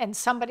and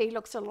somebody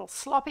looks a little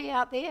sloppy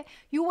out there.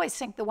 You always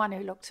think the one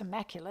who looks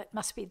immaculate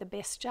must be the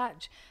best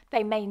judge.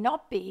 They may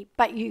not be,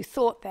 but you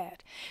thought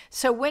that.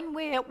 So when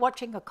we're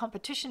watching a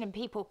competition and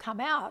people come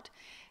out,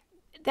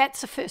 that's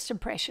the first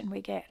impression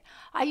we get.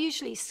 I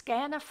usually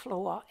scan a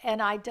floor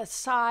and I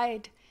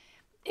decide.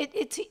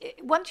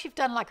 Once you've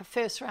done like a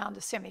first round,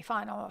 a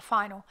semi-final, or a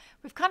final,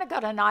 we've kind of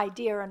got an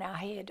idea in our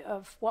head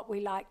of what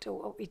we liked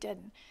or what we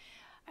didn't.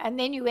 And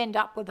then you end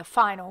up with a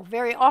final.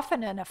 Very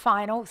often in a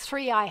final,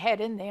 3 I had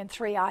in there and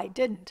 3 I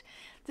didn't.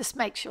 This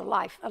makes your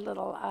life a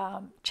little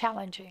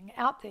challenging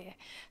out there.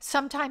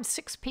 Sometimes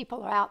 6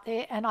 people are out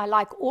there and I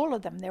like all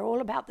of them. They're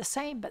all about the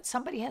same, but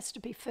somebody has to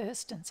be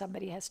first and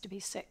somebody has to be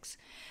 6.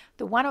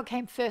 The one who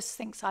came first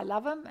thinks I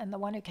love him, and the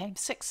one who came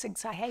 6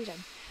 thinks I hate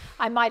him.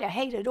 I might have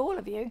hated all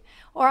of you,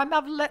 or I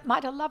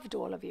might have loved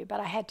all of you,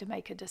 but I had to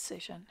make a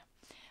decision.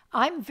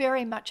 I'm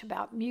very much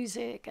about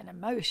music and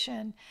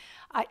emotion.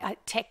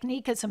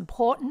 Technique is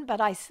important, but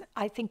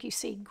I think you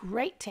see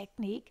great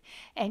technique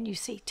and you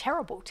see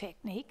terrible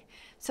technique.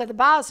 So the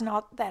bar's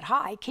not that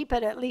high. Keep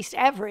it at least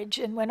average,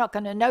 and we're not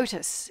going to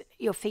notice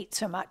your feet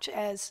so much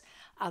as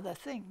other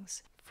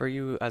things. For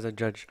you as a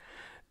judge,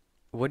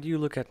 what do you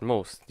look at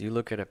most? Do you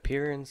look at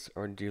appearance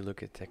or do you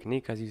look at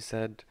technique, as you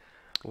said?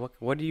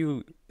 What do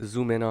you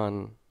zoom in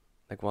on,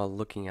 like, while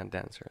looking at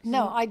dancers?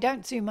 No, I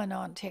don't zoom in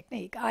on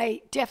technique.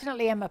 I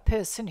definitely am a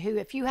person who,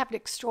 if you have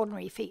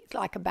extraordinary feet,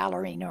 like a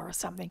ballerina or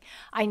something,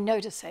 I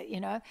notice it,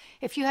 you know.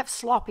 If you have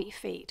sloppy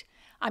feet,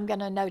 I'm going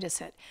to notice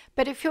it.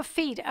 But if your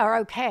feet are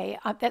okay,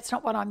 that's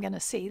not what I'm going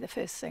to see, the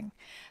first thing.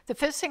 The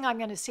first thing I'm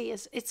going to see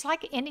is, it's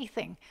like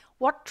anything.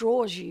 What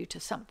draws you to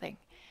something?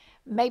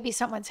 Maybe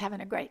someone's having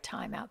a great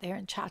time out there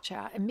in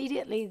cha-cha.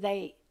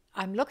 Immediately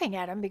I'm looking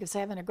at them because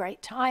they're having a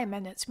great time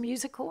and it's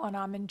musical and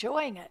I'm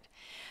enjoying it.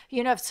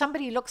 You know, if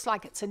somebody looks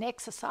like it's an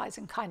exercise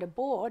and kind of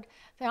bored,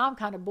 then I'm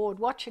kind of bored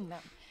watching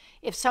them.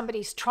 If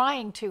somebody's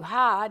trying too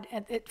hard,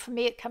 and for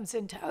me it comes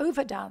into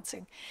over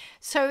dancing.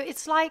 So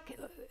it's like,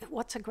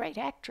 what's a great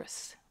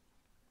actress?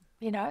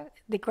 You know,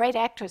 the great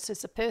actress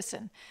is a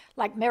person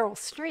like Meryl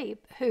Streep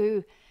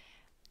who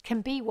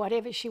can be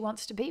whatever she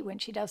wants to be when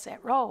she does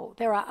that role.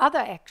 There are other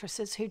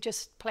actresses who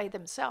just play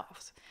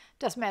themselves.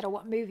 Doesn't matter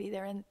what movie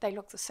they're in, they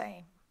look the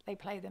same. They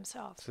play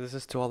themselves. So this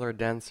is to all our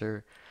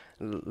dancer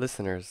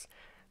listeners.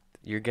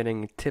 You're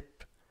getting a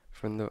tip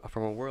from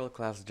a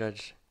world-class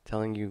judge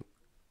telling you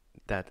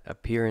that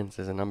appearance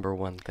is a number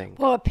one thing.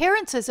 Well,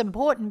 appearance is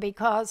important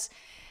because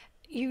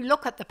you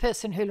look at the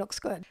person who looks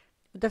good.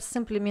 That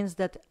simply means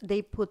that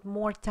they put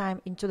more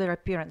time into their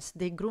appearance.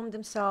 They groom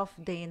themselves.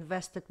 They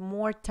invested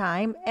more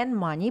time and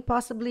money,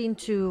 possibly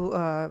into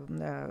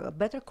a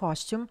better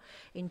costume,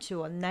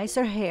 into a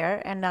nicer hair,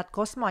 and that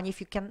costs money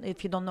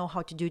if you don't know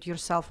how to do it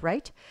yourself,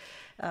 right?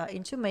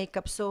 Into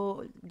makeup.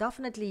 So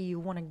definitely you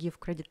want to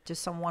give credit to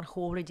someone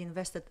who already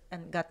invested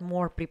and got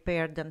more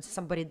prepared than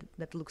somebody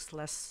that looks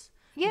less.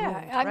 Yeah,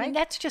 groomed, I right? mean,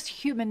 that's just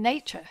human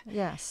nature.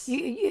 Yes.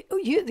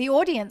 The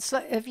audience,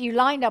 if you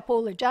lined up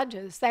all the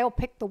judges, they'll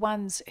pick the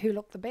ones who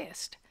look the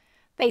best.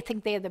 They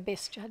think they're the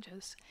best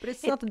judges. But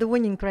it's not the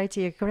winning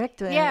criteria,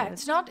 correct? Yeah,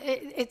 it's not.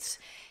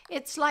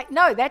 It's like,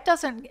 no, that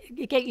doesn't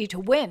get you to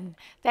win.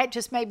 That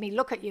just made me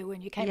look at you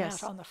when you came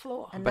Yes. out on the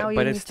floor. And now But you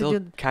it need still to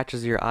do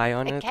catches your eye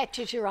on It it.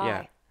 catches your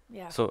eye.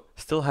 Yeah. So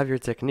still have your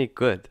technique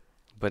good,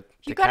 but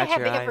You to got to catch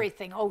have your eye,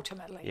 everything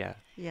ultimately. Yeah.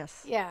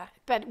 Yes. Yeah,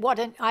 but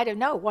I don't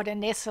know, what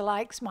Anessa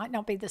likes might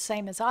not be the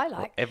same as I like.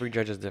 Well, every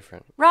judge is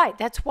different. Right,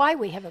 that's why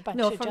we have a bunch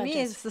No, of for judges.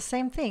 me, it's the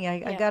same thing. I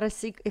Yeah. gotta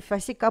see, if I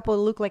see couple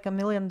look like $1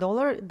 million,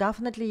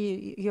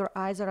 definitely your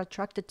eyes are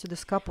attracted to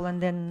this couple,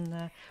 and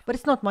then, but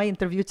it's not my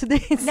interview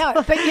today. No,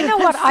 so but you know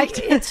what?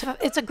 let's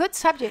It's a good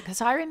subject,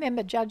 because I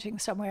remember judging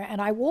somewhere,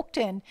 and I walked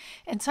in,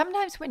 and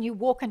sometimes when you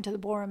walk into the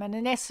ballroom, and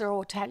Anessa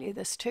will tell you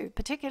this too,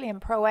 particularly in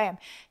Pro-Am,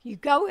 you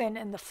go in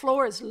and the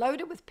floor is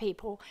loaded with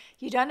people.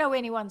 You don't know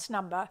anyone's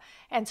number,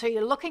 and so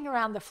you're looking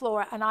around the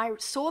floor, and I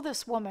saw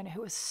this woman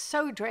who was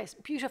so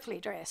beautifully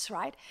dressed,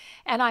 right?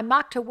 And I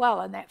marked her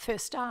well in that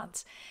first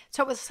dance.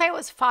 So it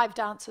was 5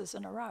 dances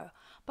in a row.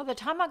 By the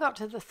time I got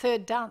to the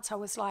 3rd dance, I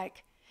was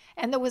like,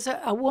 and there was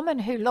a woman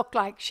who looked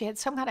like she had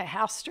some kind of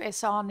house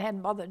dress on,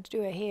 hadn't bothered to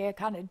do her hair,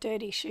 kind of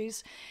dirty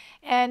shoes,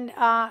 and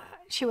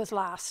she was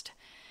last.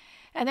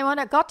 And then when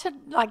I got to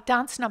like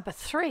dance number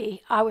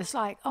 3, I was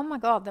like, oh my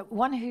God, the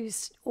one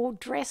who's all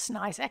dressed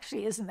nice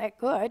actually isn't that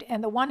good.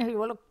 And the one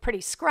who looked pretty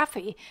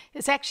scruffy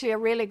is actually a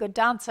really good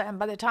dancer. And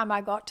by the time I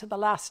got to the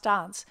last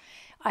dance,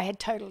 I had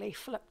totally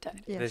flipped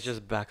it. Yes. This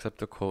just backs up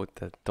the quote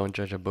that don't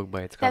judge a book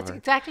by its cover. That's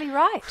exactly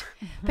right.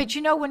 But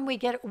you know, when we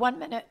get 1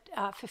 minute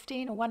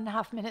 15 or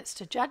 1.5 minutes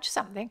to judge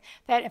something,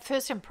 that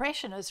first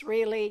impression is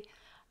really,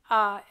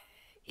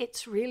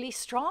 it's really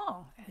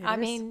strong. I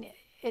mean,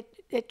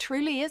 it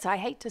truly is. I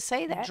hate to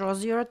say that. It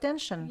draws your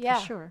attention, Yeah.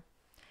 for sure.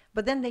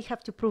 But then they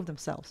have to prove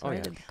themselves, Oh, right?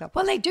 yeah. The couples.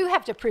 Well, they do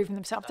have to prove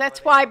themselves.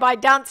 That's why by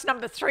dance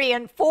number 3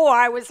 and 4,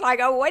 I was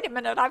like, oh, wait a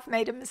minute, I've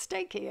made a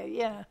mistake here.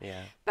 Yeah.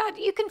 Yeah. But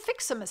you can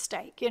fix a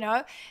mistake, you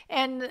know.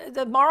 And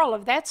the moral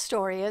of that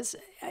story is,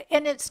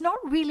 and it's not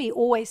really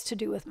always to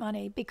do with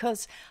money,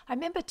 because I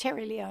remember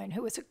Terry Leone,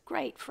 who was a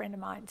great friend of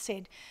mine,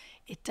 said,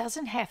 it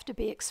doesn't have to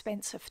be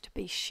expensive to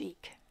be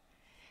chic.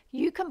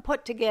 You can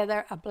put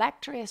together a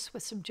black dress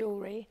with some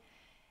jewelry,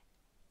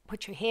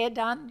 put your hair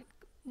done,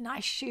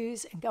 nice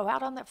shoes, and go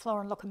out on that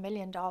floor and look $1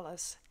 million.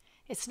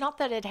 It's not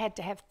that it had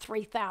to have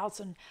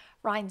 3,000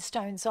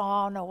 rhinestones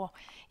on, or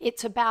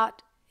it's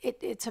about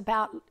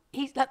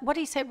what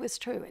he said was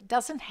true. It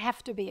doesn't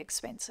have to be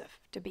expensive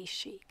to be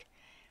chic.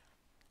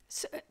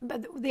 So,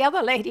 but the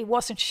other lady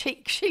wasn't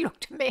chic. She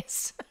looked a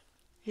mess.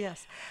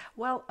 Yes.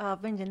 Well,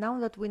 Wendy, now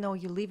that we know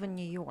you live in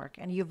New York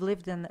and you've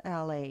lived in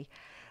LA,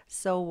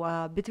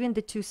 so between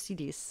the 2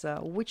 cities,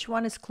 which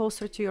one is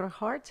closer to your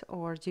heart,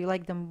 or do you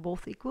like them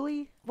both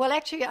equally? Well,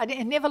 actually, I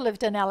never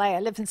lived in LA. I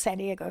lived in San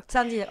Diego.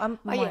 San Diego,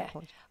 my Yeah.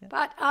 apologies. Yeah.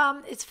 But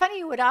it's funny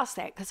you would ask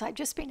that, because I'd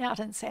just been out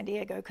in San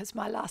Diego because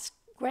my last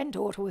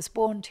granddaughter was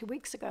born 2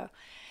 weeks ago.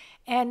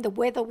 And the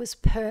weather was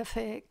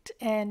perfect,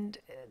 and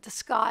the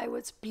sky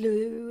was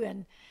blue.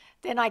 And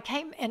then I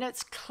came, and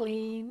it's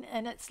clean,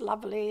 and it's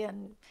lovely.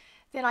 And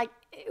then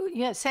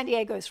San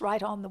Diego's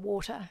right on the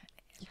water.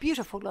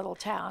 Beautiful little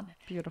town.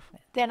 Beautiful.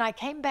 Then I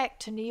came back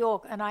to New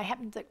York, and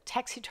the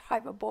taxi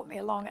driver brought me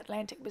along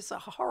Atlantic. It was a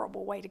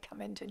horrible way to come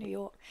into New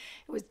York.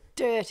 It was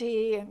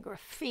dirty and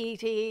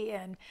graffiti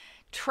and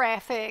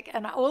traffic.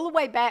 And all the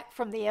way back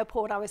from the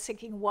airport, I was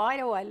thinking, why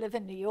do I live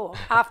in New York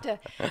after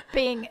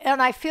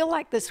and I feel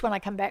like this when I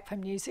come back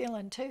from New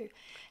Zealand too.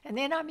 And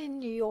then I'm in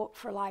New York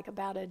for like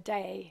about a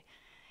day.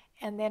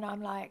 And then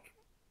I'm like,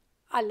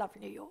 I love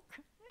New York.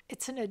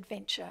 It's an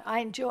adventure.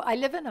 I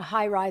live in a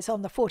high rise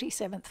on the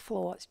 47th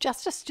floor. It's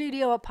just a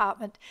studio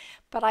apartment,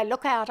 but I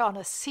look out on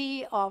a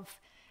sea of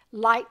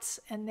lights,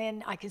 and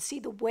then I can see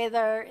the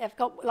weather. I've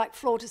got like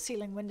floor to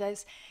ceiling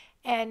windows,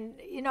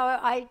 and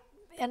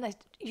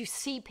you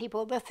see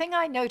people. The thing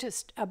I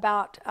noticed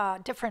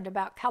different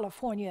about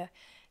California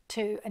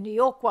to New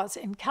York was,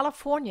 in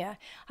California,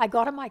 I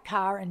got in my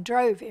car and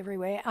drove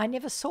everywhere. I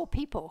never saw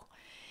people.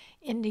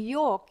 In New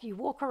York, you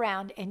walk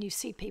around and you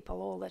see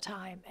people all the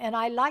time. And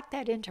I like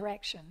that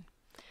interaction.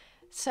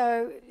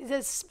 So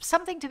there's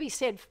something to be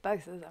said for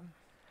both of them.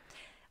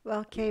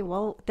 Okay,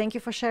 well, thank you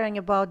for sharing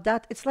about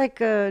that. It's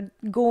like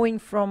going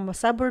from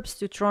suburbs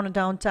to Toronto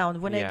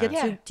downtown. When I get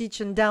to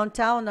teach in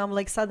downtown, I'm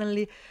like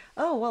suddenly,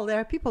 oh, well, there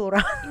are people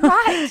around.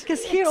 Right.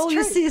 Because here all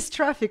you see is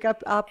traffic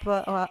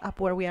up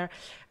where we are.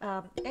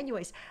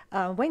 Anyways,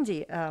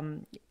 Wendy,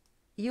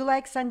 you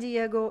like San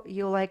Diego,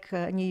 you like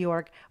New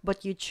York,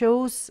 but you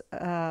chose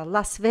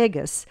Las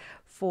Vegas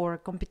for a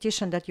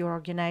competition that you're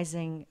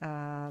organizing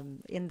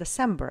in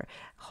December,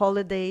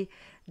 Holiday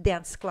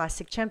Dance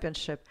Classic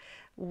Championship.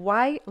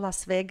 Why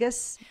Las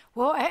Vegas?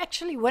 Well,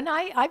 actually, when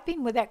I've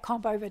been with that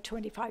comp over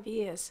 25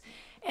 years,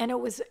 and it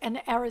was in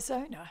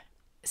Arizona.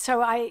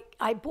 So I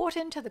bought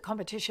into the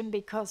competition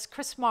because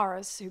Chris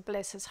Morris, who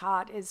bless his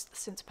heart is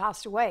since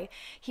passed away,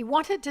 he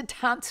wanted to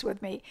dance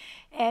with me,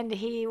 and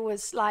he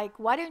was like,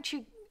 why don't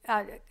you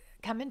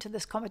come into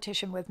this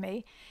competition with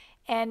me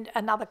and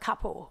another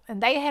couple?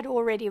 And they had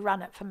already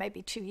run it for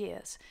maybe 2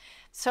 years.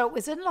 So it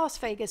was in Las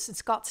Vegas and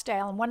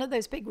Scottsdale, and one of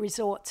those big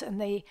resorts,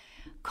 and the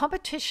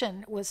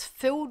competition was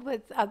filled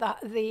with,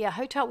 the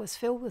hotel was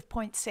filled with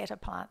poinsettia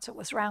plants. It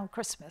was around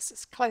Christmas.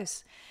 It's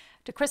close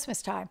to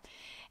Christmas time.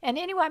 And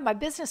anyway, my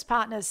business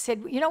partners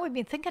said, you know, we've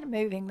been thinking of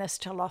moving this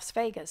to Las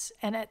Vegas.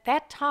 And at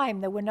that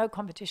time, there were no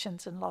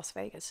competitions in Las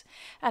Vegas.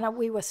 And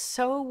we were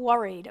so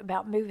worried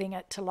about moving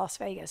it to Las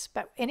Vegas.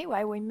 But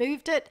anyway, we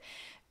moved it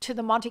to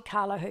the Monte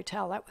Carlo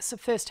Hotel. That was the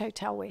first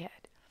hotel we had.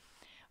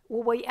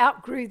 Well, we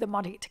outgrew the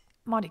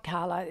Monte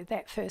Carlo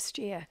that first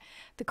year.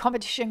 The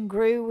competition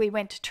grew. We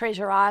went to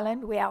Treasure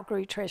Island. We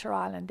outgrew Treasure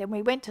Island. Then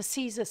we went to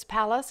Caesar's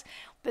Palace.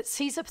 But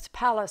Caesar's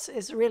Palace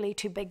is really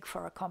too big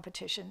for a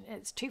competition.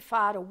 It's too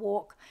far to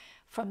walk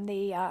from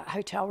the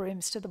hotel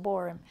rooms to the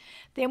ballroom.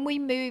 Then we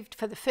moved,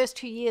 for the first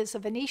 2 years, the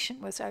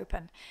Venetian was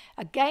open.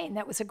 Again,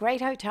 that was a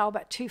great hotel,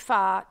 but too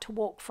far to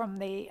walk from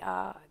the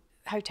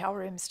hotel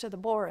rooms to the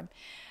ballroom.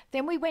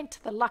 Then we went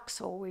to the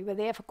Luxor. We were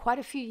there for quite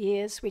a few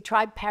years. We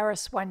tried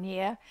Paris 1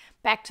 year,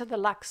 back to the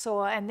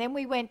Luxor, and then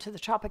we went to the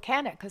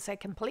Tropicana because they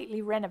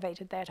completely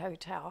renovated that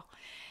hotel.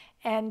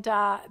 And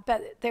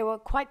but they were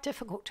quite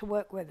difficult to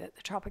work with at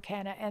the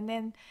Tropicana. And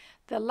then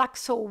the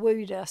Luxor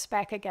wooed us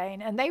back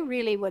again, and they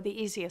really were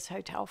the easiest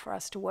hotel for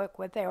us to work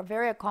with. They were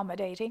very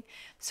accommodating,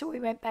 so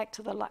we went back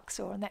to the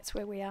Luxor, and that's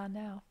where we are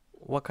now.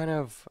 What kind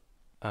of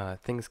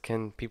things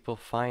can people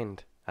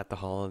find at the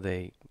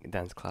Holiday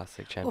Dance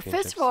Classic Championships?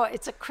 Well, first of all,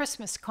 it's a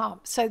Christmas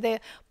comp. So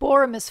the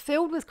ballroom is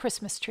filled with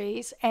Christmas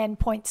trees and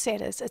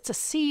poinsettias. It's a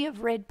sea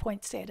of red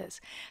poinsettias.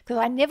 Because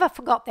I never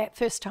forgot that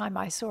first time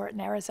I saw it in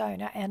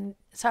Arizona. And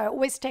so I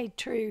always stayed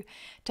true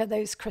to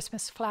those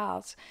Christmas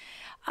flowers.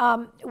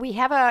 We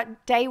have a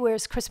day where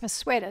it's Christmas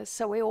sweaters.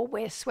 So we all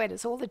wear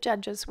sweaters. All the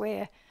judges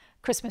wear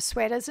Christmas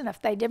sweaters, and if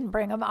they didn't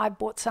bring them, I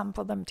bought some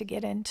for them to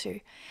get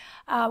into.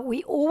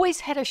 We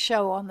always had a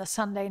show on the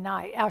Sunday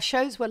night. Our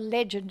shows were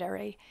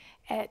legendary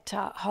at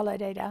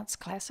Holiday Dance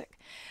Classic.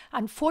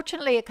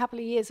 Unfortunately, a couple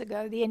of years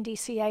ago, the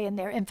NDCA, in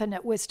their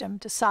infinite wisdom,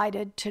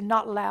 decided to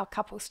not allow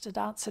couples to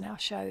dance in our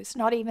shows,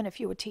 not even if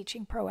you were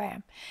teaching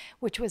Pro-Am,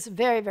 which was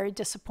very, very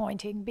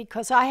disappointing,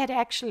 because I had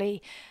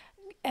actually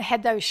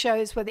had those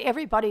shows with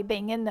everybody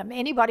being in them.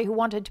 Anybody who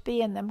wanted to be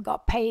in them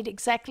got paid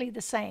exactly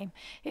the same.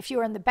 If you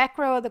were in the back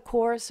row of the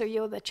chorus or you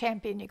were the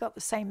champion, you got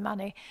the same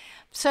money.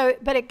 So,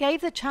 but it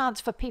gave the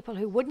chance for people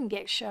who wouldn't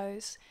get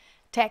shows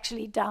to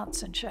actually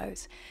dance in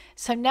shows.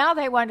 So now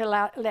they won't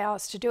allow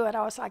us to do it.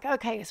 I was like,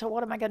 okay, so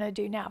what am I going to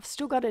do now? I've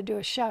still got to do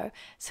a show.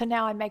 So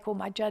now I make all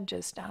my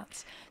judges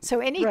dance.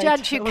 So any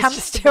judge who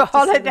comes to a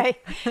Holiday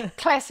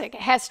Classic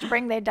has to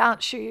bring their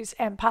dance shoes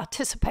and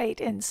participate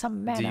in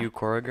some manner. Do you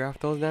choreograph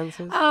those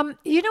dances?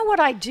 You know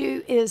what I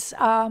do is,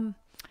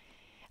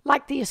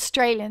 like the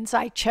Australians,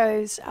 I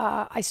chose,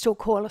 I still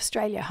call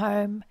Australia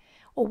home,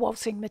 or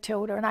Waltzing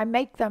Matilda, and I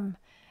make them,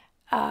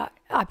 I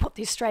put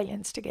the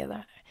Australians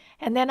together.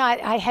 And then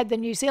I had the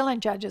New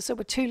Zealand judges. There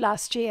were 2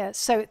 last year.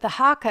 So the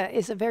haka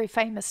is a very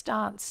famous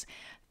dance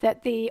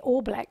that the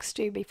All Blacks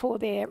do before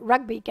their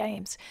rugby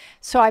games.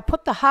 So I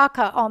put the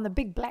haka on the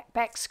big black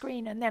back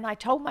screen, and then I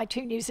told my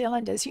 2 New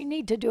Zealanders, you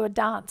need to do a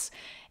dance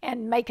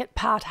and make it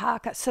part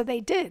haka. So they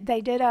did.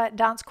 They did a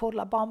dance called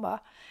La Bomba,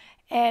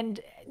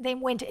 and then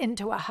went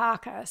into a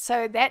haka.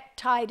 So that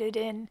tied it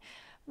in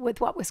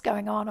with what was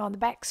going on the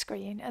back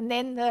screen. And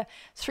then the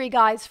 3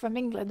 guys from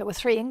England, there were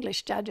 3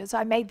 English judges,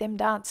 I made them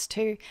dance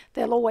to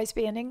They'll Always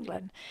Be in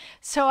England.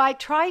 So I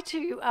try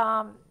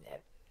to,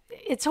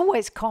 it's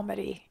always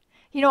comedy.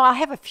 You know, I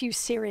have a few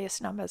serious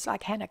numbers,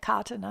 like Hannah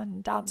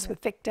Carton Dance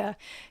with Victor,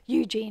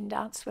 Eugene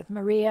Dance with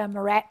Maria,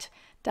 Marat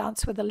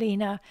Dance with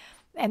Alina,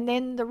 and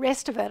then the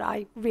rest of it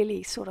I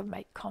really sort of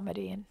make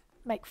comedy and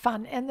make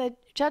fun. And the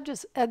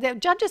judges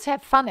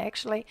have fun,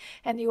 actually,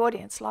 and the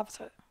audience loves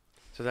it.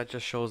 So that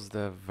just shows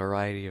the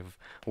variety of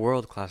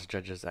world-class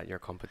judges at your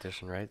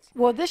competition, right?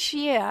 Well, this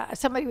year,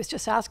 somebody was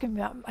just asking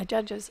me about my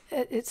judges.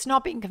 It's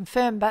not been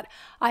confirmed, but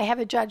I have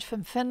a judge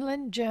from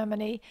Finland,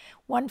 Germany,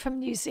 1 from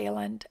New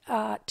Zealand,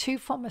 2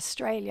 from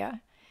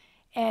Australia,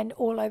 and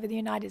all over the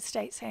United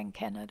States and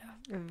Canada.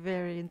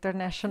 Very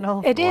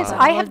international. It is.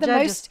 I have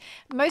the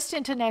most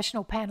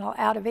international panel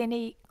out of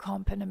any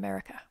comp in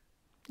America.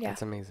 Yeah.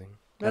 That's amazing.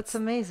 That's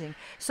amazing.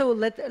 So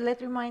let's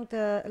remind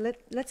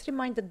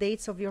the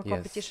dates of your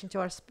competition to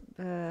our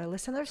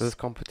listeners. So this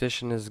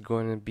competition is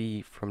going to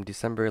be from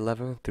December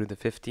 11th through the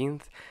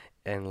 15th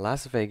in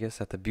Las Vegas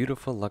at the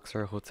beautiful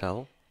Luxor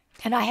Hotel.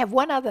 And I have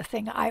one other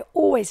thing I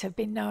always have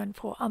been known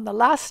for. On the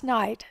last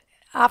night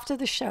after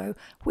the show,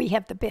 we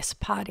have the best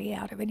party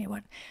out of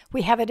anyone.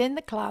 We have it in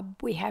the club.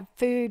 We have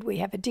food. We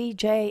have a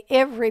DJ.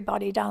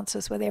 Everybody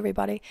dances with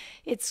everybody.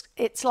 It's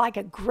like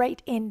a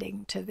great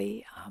ending to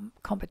the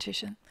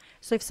competition.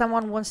 So if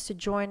someone wants to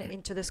join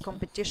into this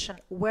competition,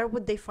 where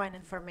would they find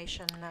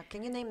information?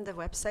 Can you name the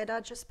website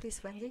address,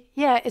 please, Wendy?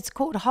 Yeah, it's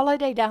called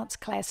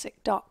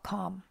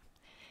holidaydanceclassic.com.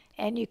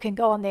 And you can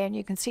go on there and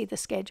you can see the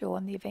schedule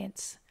and the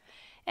events.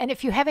 And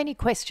if you have any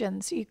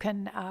questions, you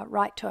can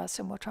write to us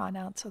and we'll try and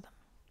answer them.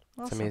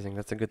 Awesome. That's amazing.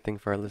 That's a good thing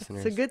for our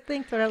listeners. It's a good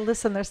thing for our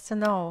listeners to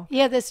know.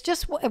 Yeah, there's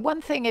just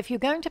one thing. If you're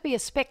going to be a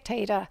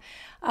spectator,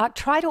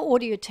 try to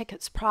order your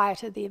tickets prior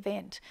to the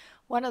event.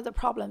 One of the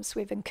problems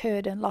we've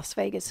incurred in Las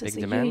Vegas is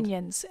the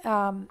unions.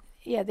 The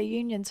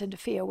unions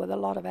interfere with a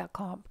lot of our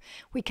comp.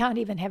 We can't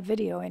even have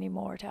video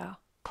anymore at our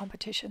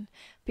competition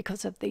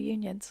because of the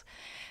unions.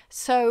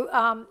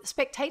 So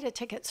spectator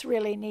tickets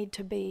really need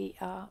to be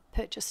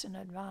purchased in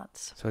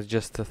advance. So it's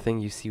just a thing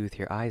you see with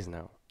your eyes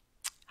now.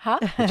 Huh?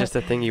 It's just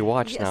a thing you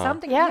watch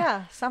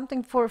now.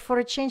 Something for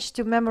a change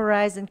to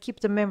memorize and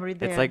keep the memory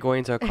there. It's like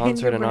going to a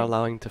concert and not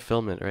allowing to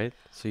film it, right?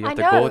 So you have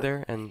to go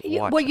there and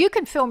watch well, it. you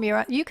can film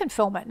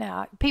it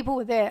now. People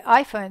with their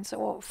iPhones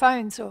or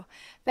phones, or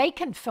they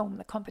can film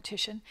the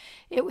competition.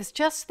 It was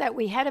just that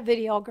we had a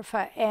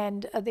videographer,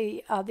 and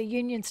the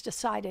unions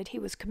decided he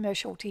was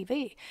commercial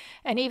TV.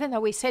 And even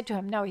though we said to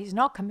him, no, he's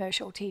not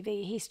commercial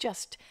TV, he's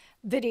just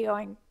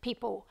videoing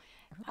people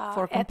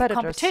for at the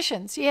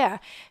competitions. Yeah,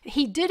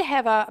 he did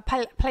have a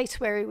place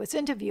where he was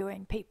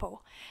interviewing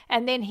people,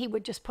 and then he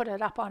would just put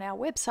it up on our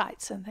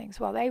websites and things.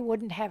 Well, they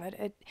wouldn't have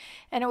it,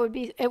 and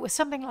it was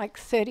something like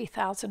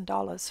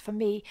 $30,000 for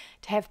me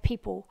to have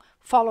people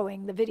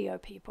following the video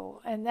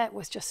people, and that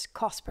was just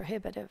cost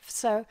prohibitive.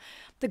 So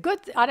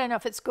I don't know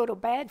if it's good or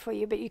bad for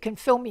you, but you can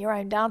film your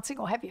own dancing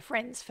or have your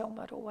friends film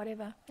it or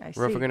whatever.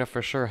 We're going to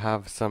for sure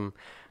have some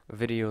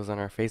videos on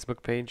our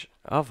Facebook page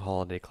of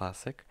Holiday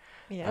Classic.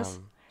 Yes.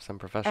 Some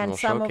professional and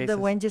some showcases. of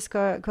the Wendy's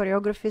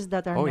choreographies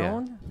that are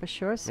known, for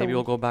sure. So maybe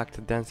we'll go back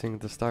to Dancing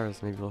with the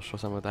Stars. Maybe we'll show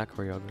some of that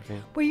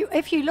choreography. Well,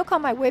 if you look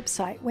on my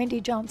website,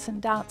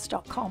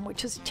 wendyjohnsondance.com,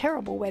 which is a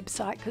terrible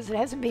website because it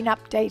hasn't been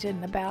updated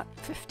in about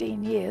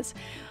 15 years,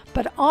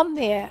 but on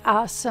there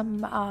are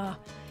some of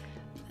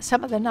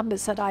the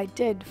numbers that I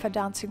did for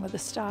Dancing with the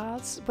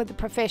Stars, with the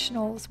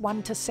professionals,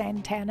 one to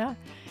Santana.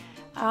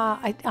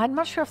 I'm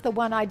not sure if the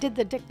one I did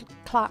the Dick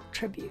Clark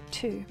tribute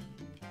too.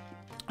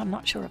 I'm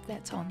not sure if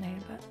that's on there,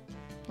 but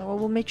well,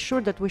 we'll make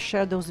sure that we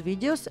share those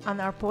videos on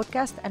our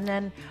podcast, and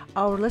then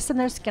our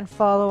listeners can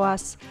follow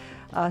us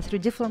through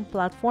different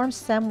platforms.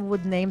 Sam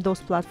would name those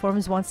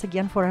platforms once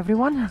again for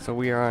everyone. So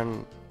we are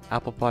on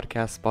Apple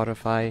Podcasts,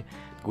 Spotify,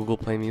 Google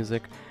Play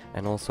Music,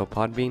 and also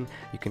Podbean.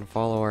 You can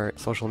follow our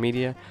social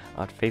media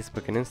on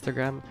Facebook and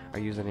Instagram. Our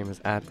username is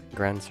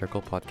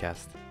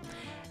 @GrandCirclePodcast.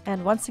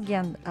 And once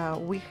again,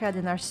 we had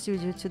in our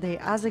studio today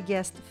as a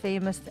guest,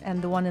 famous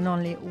and the one and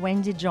only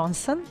Wendy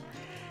Johnson.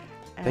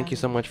 Thank you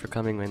so much for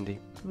coming, Wendy.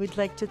 We'd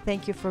like to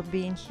thank you for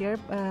being here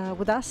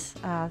with us.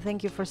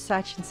 Thank you for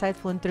such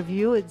insightful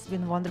interview. It's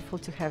been wonderful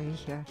to have you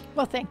here.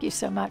 Well, thank you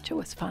so much. It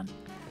was fun.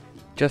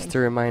 Just to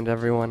remind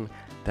everyone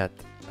that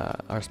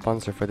our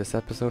sponsor for this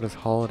episode is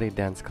Holiday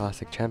Dance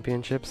Classic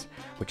Championships,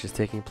 which is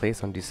taking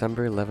place on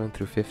December 11th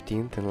through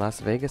 15th in Las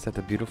Vegas at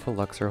the beautiful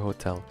Luxor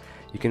Hotel.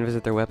 You can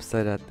visit their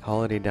website at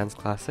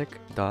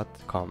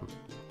holidaydanceclassic.com.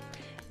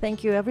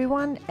 Thank you,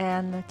 everyone,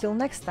 and till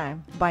next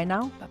time. Bye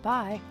now.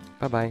 Bye-bye.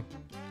 Bye-bye.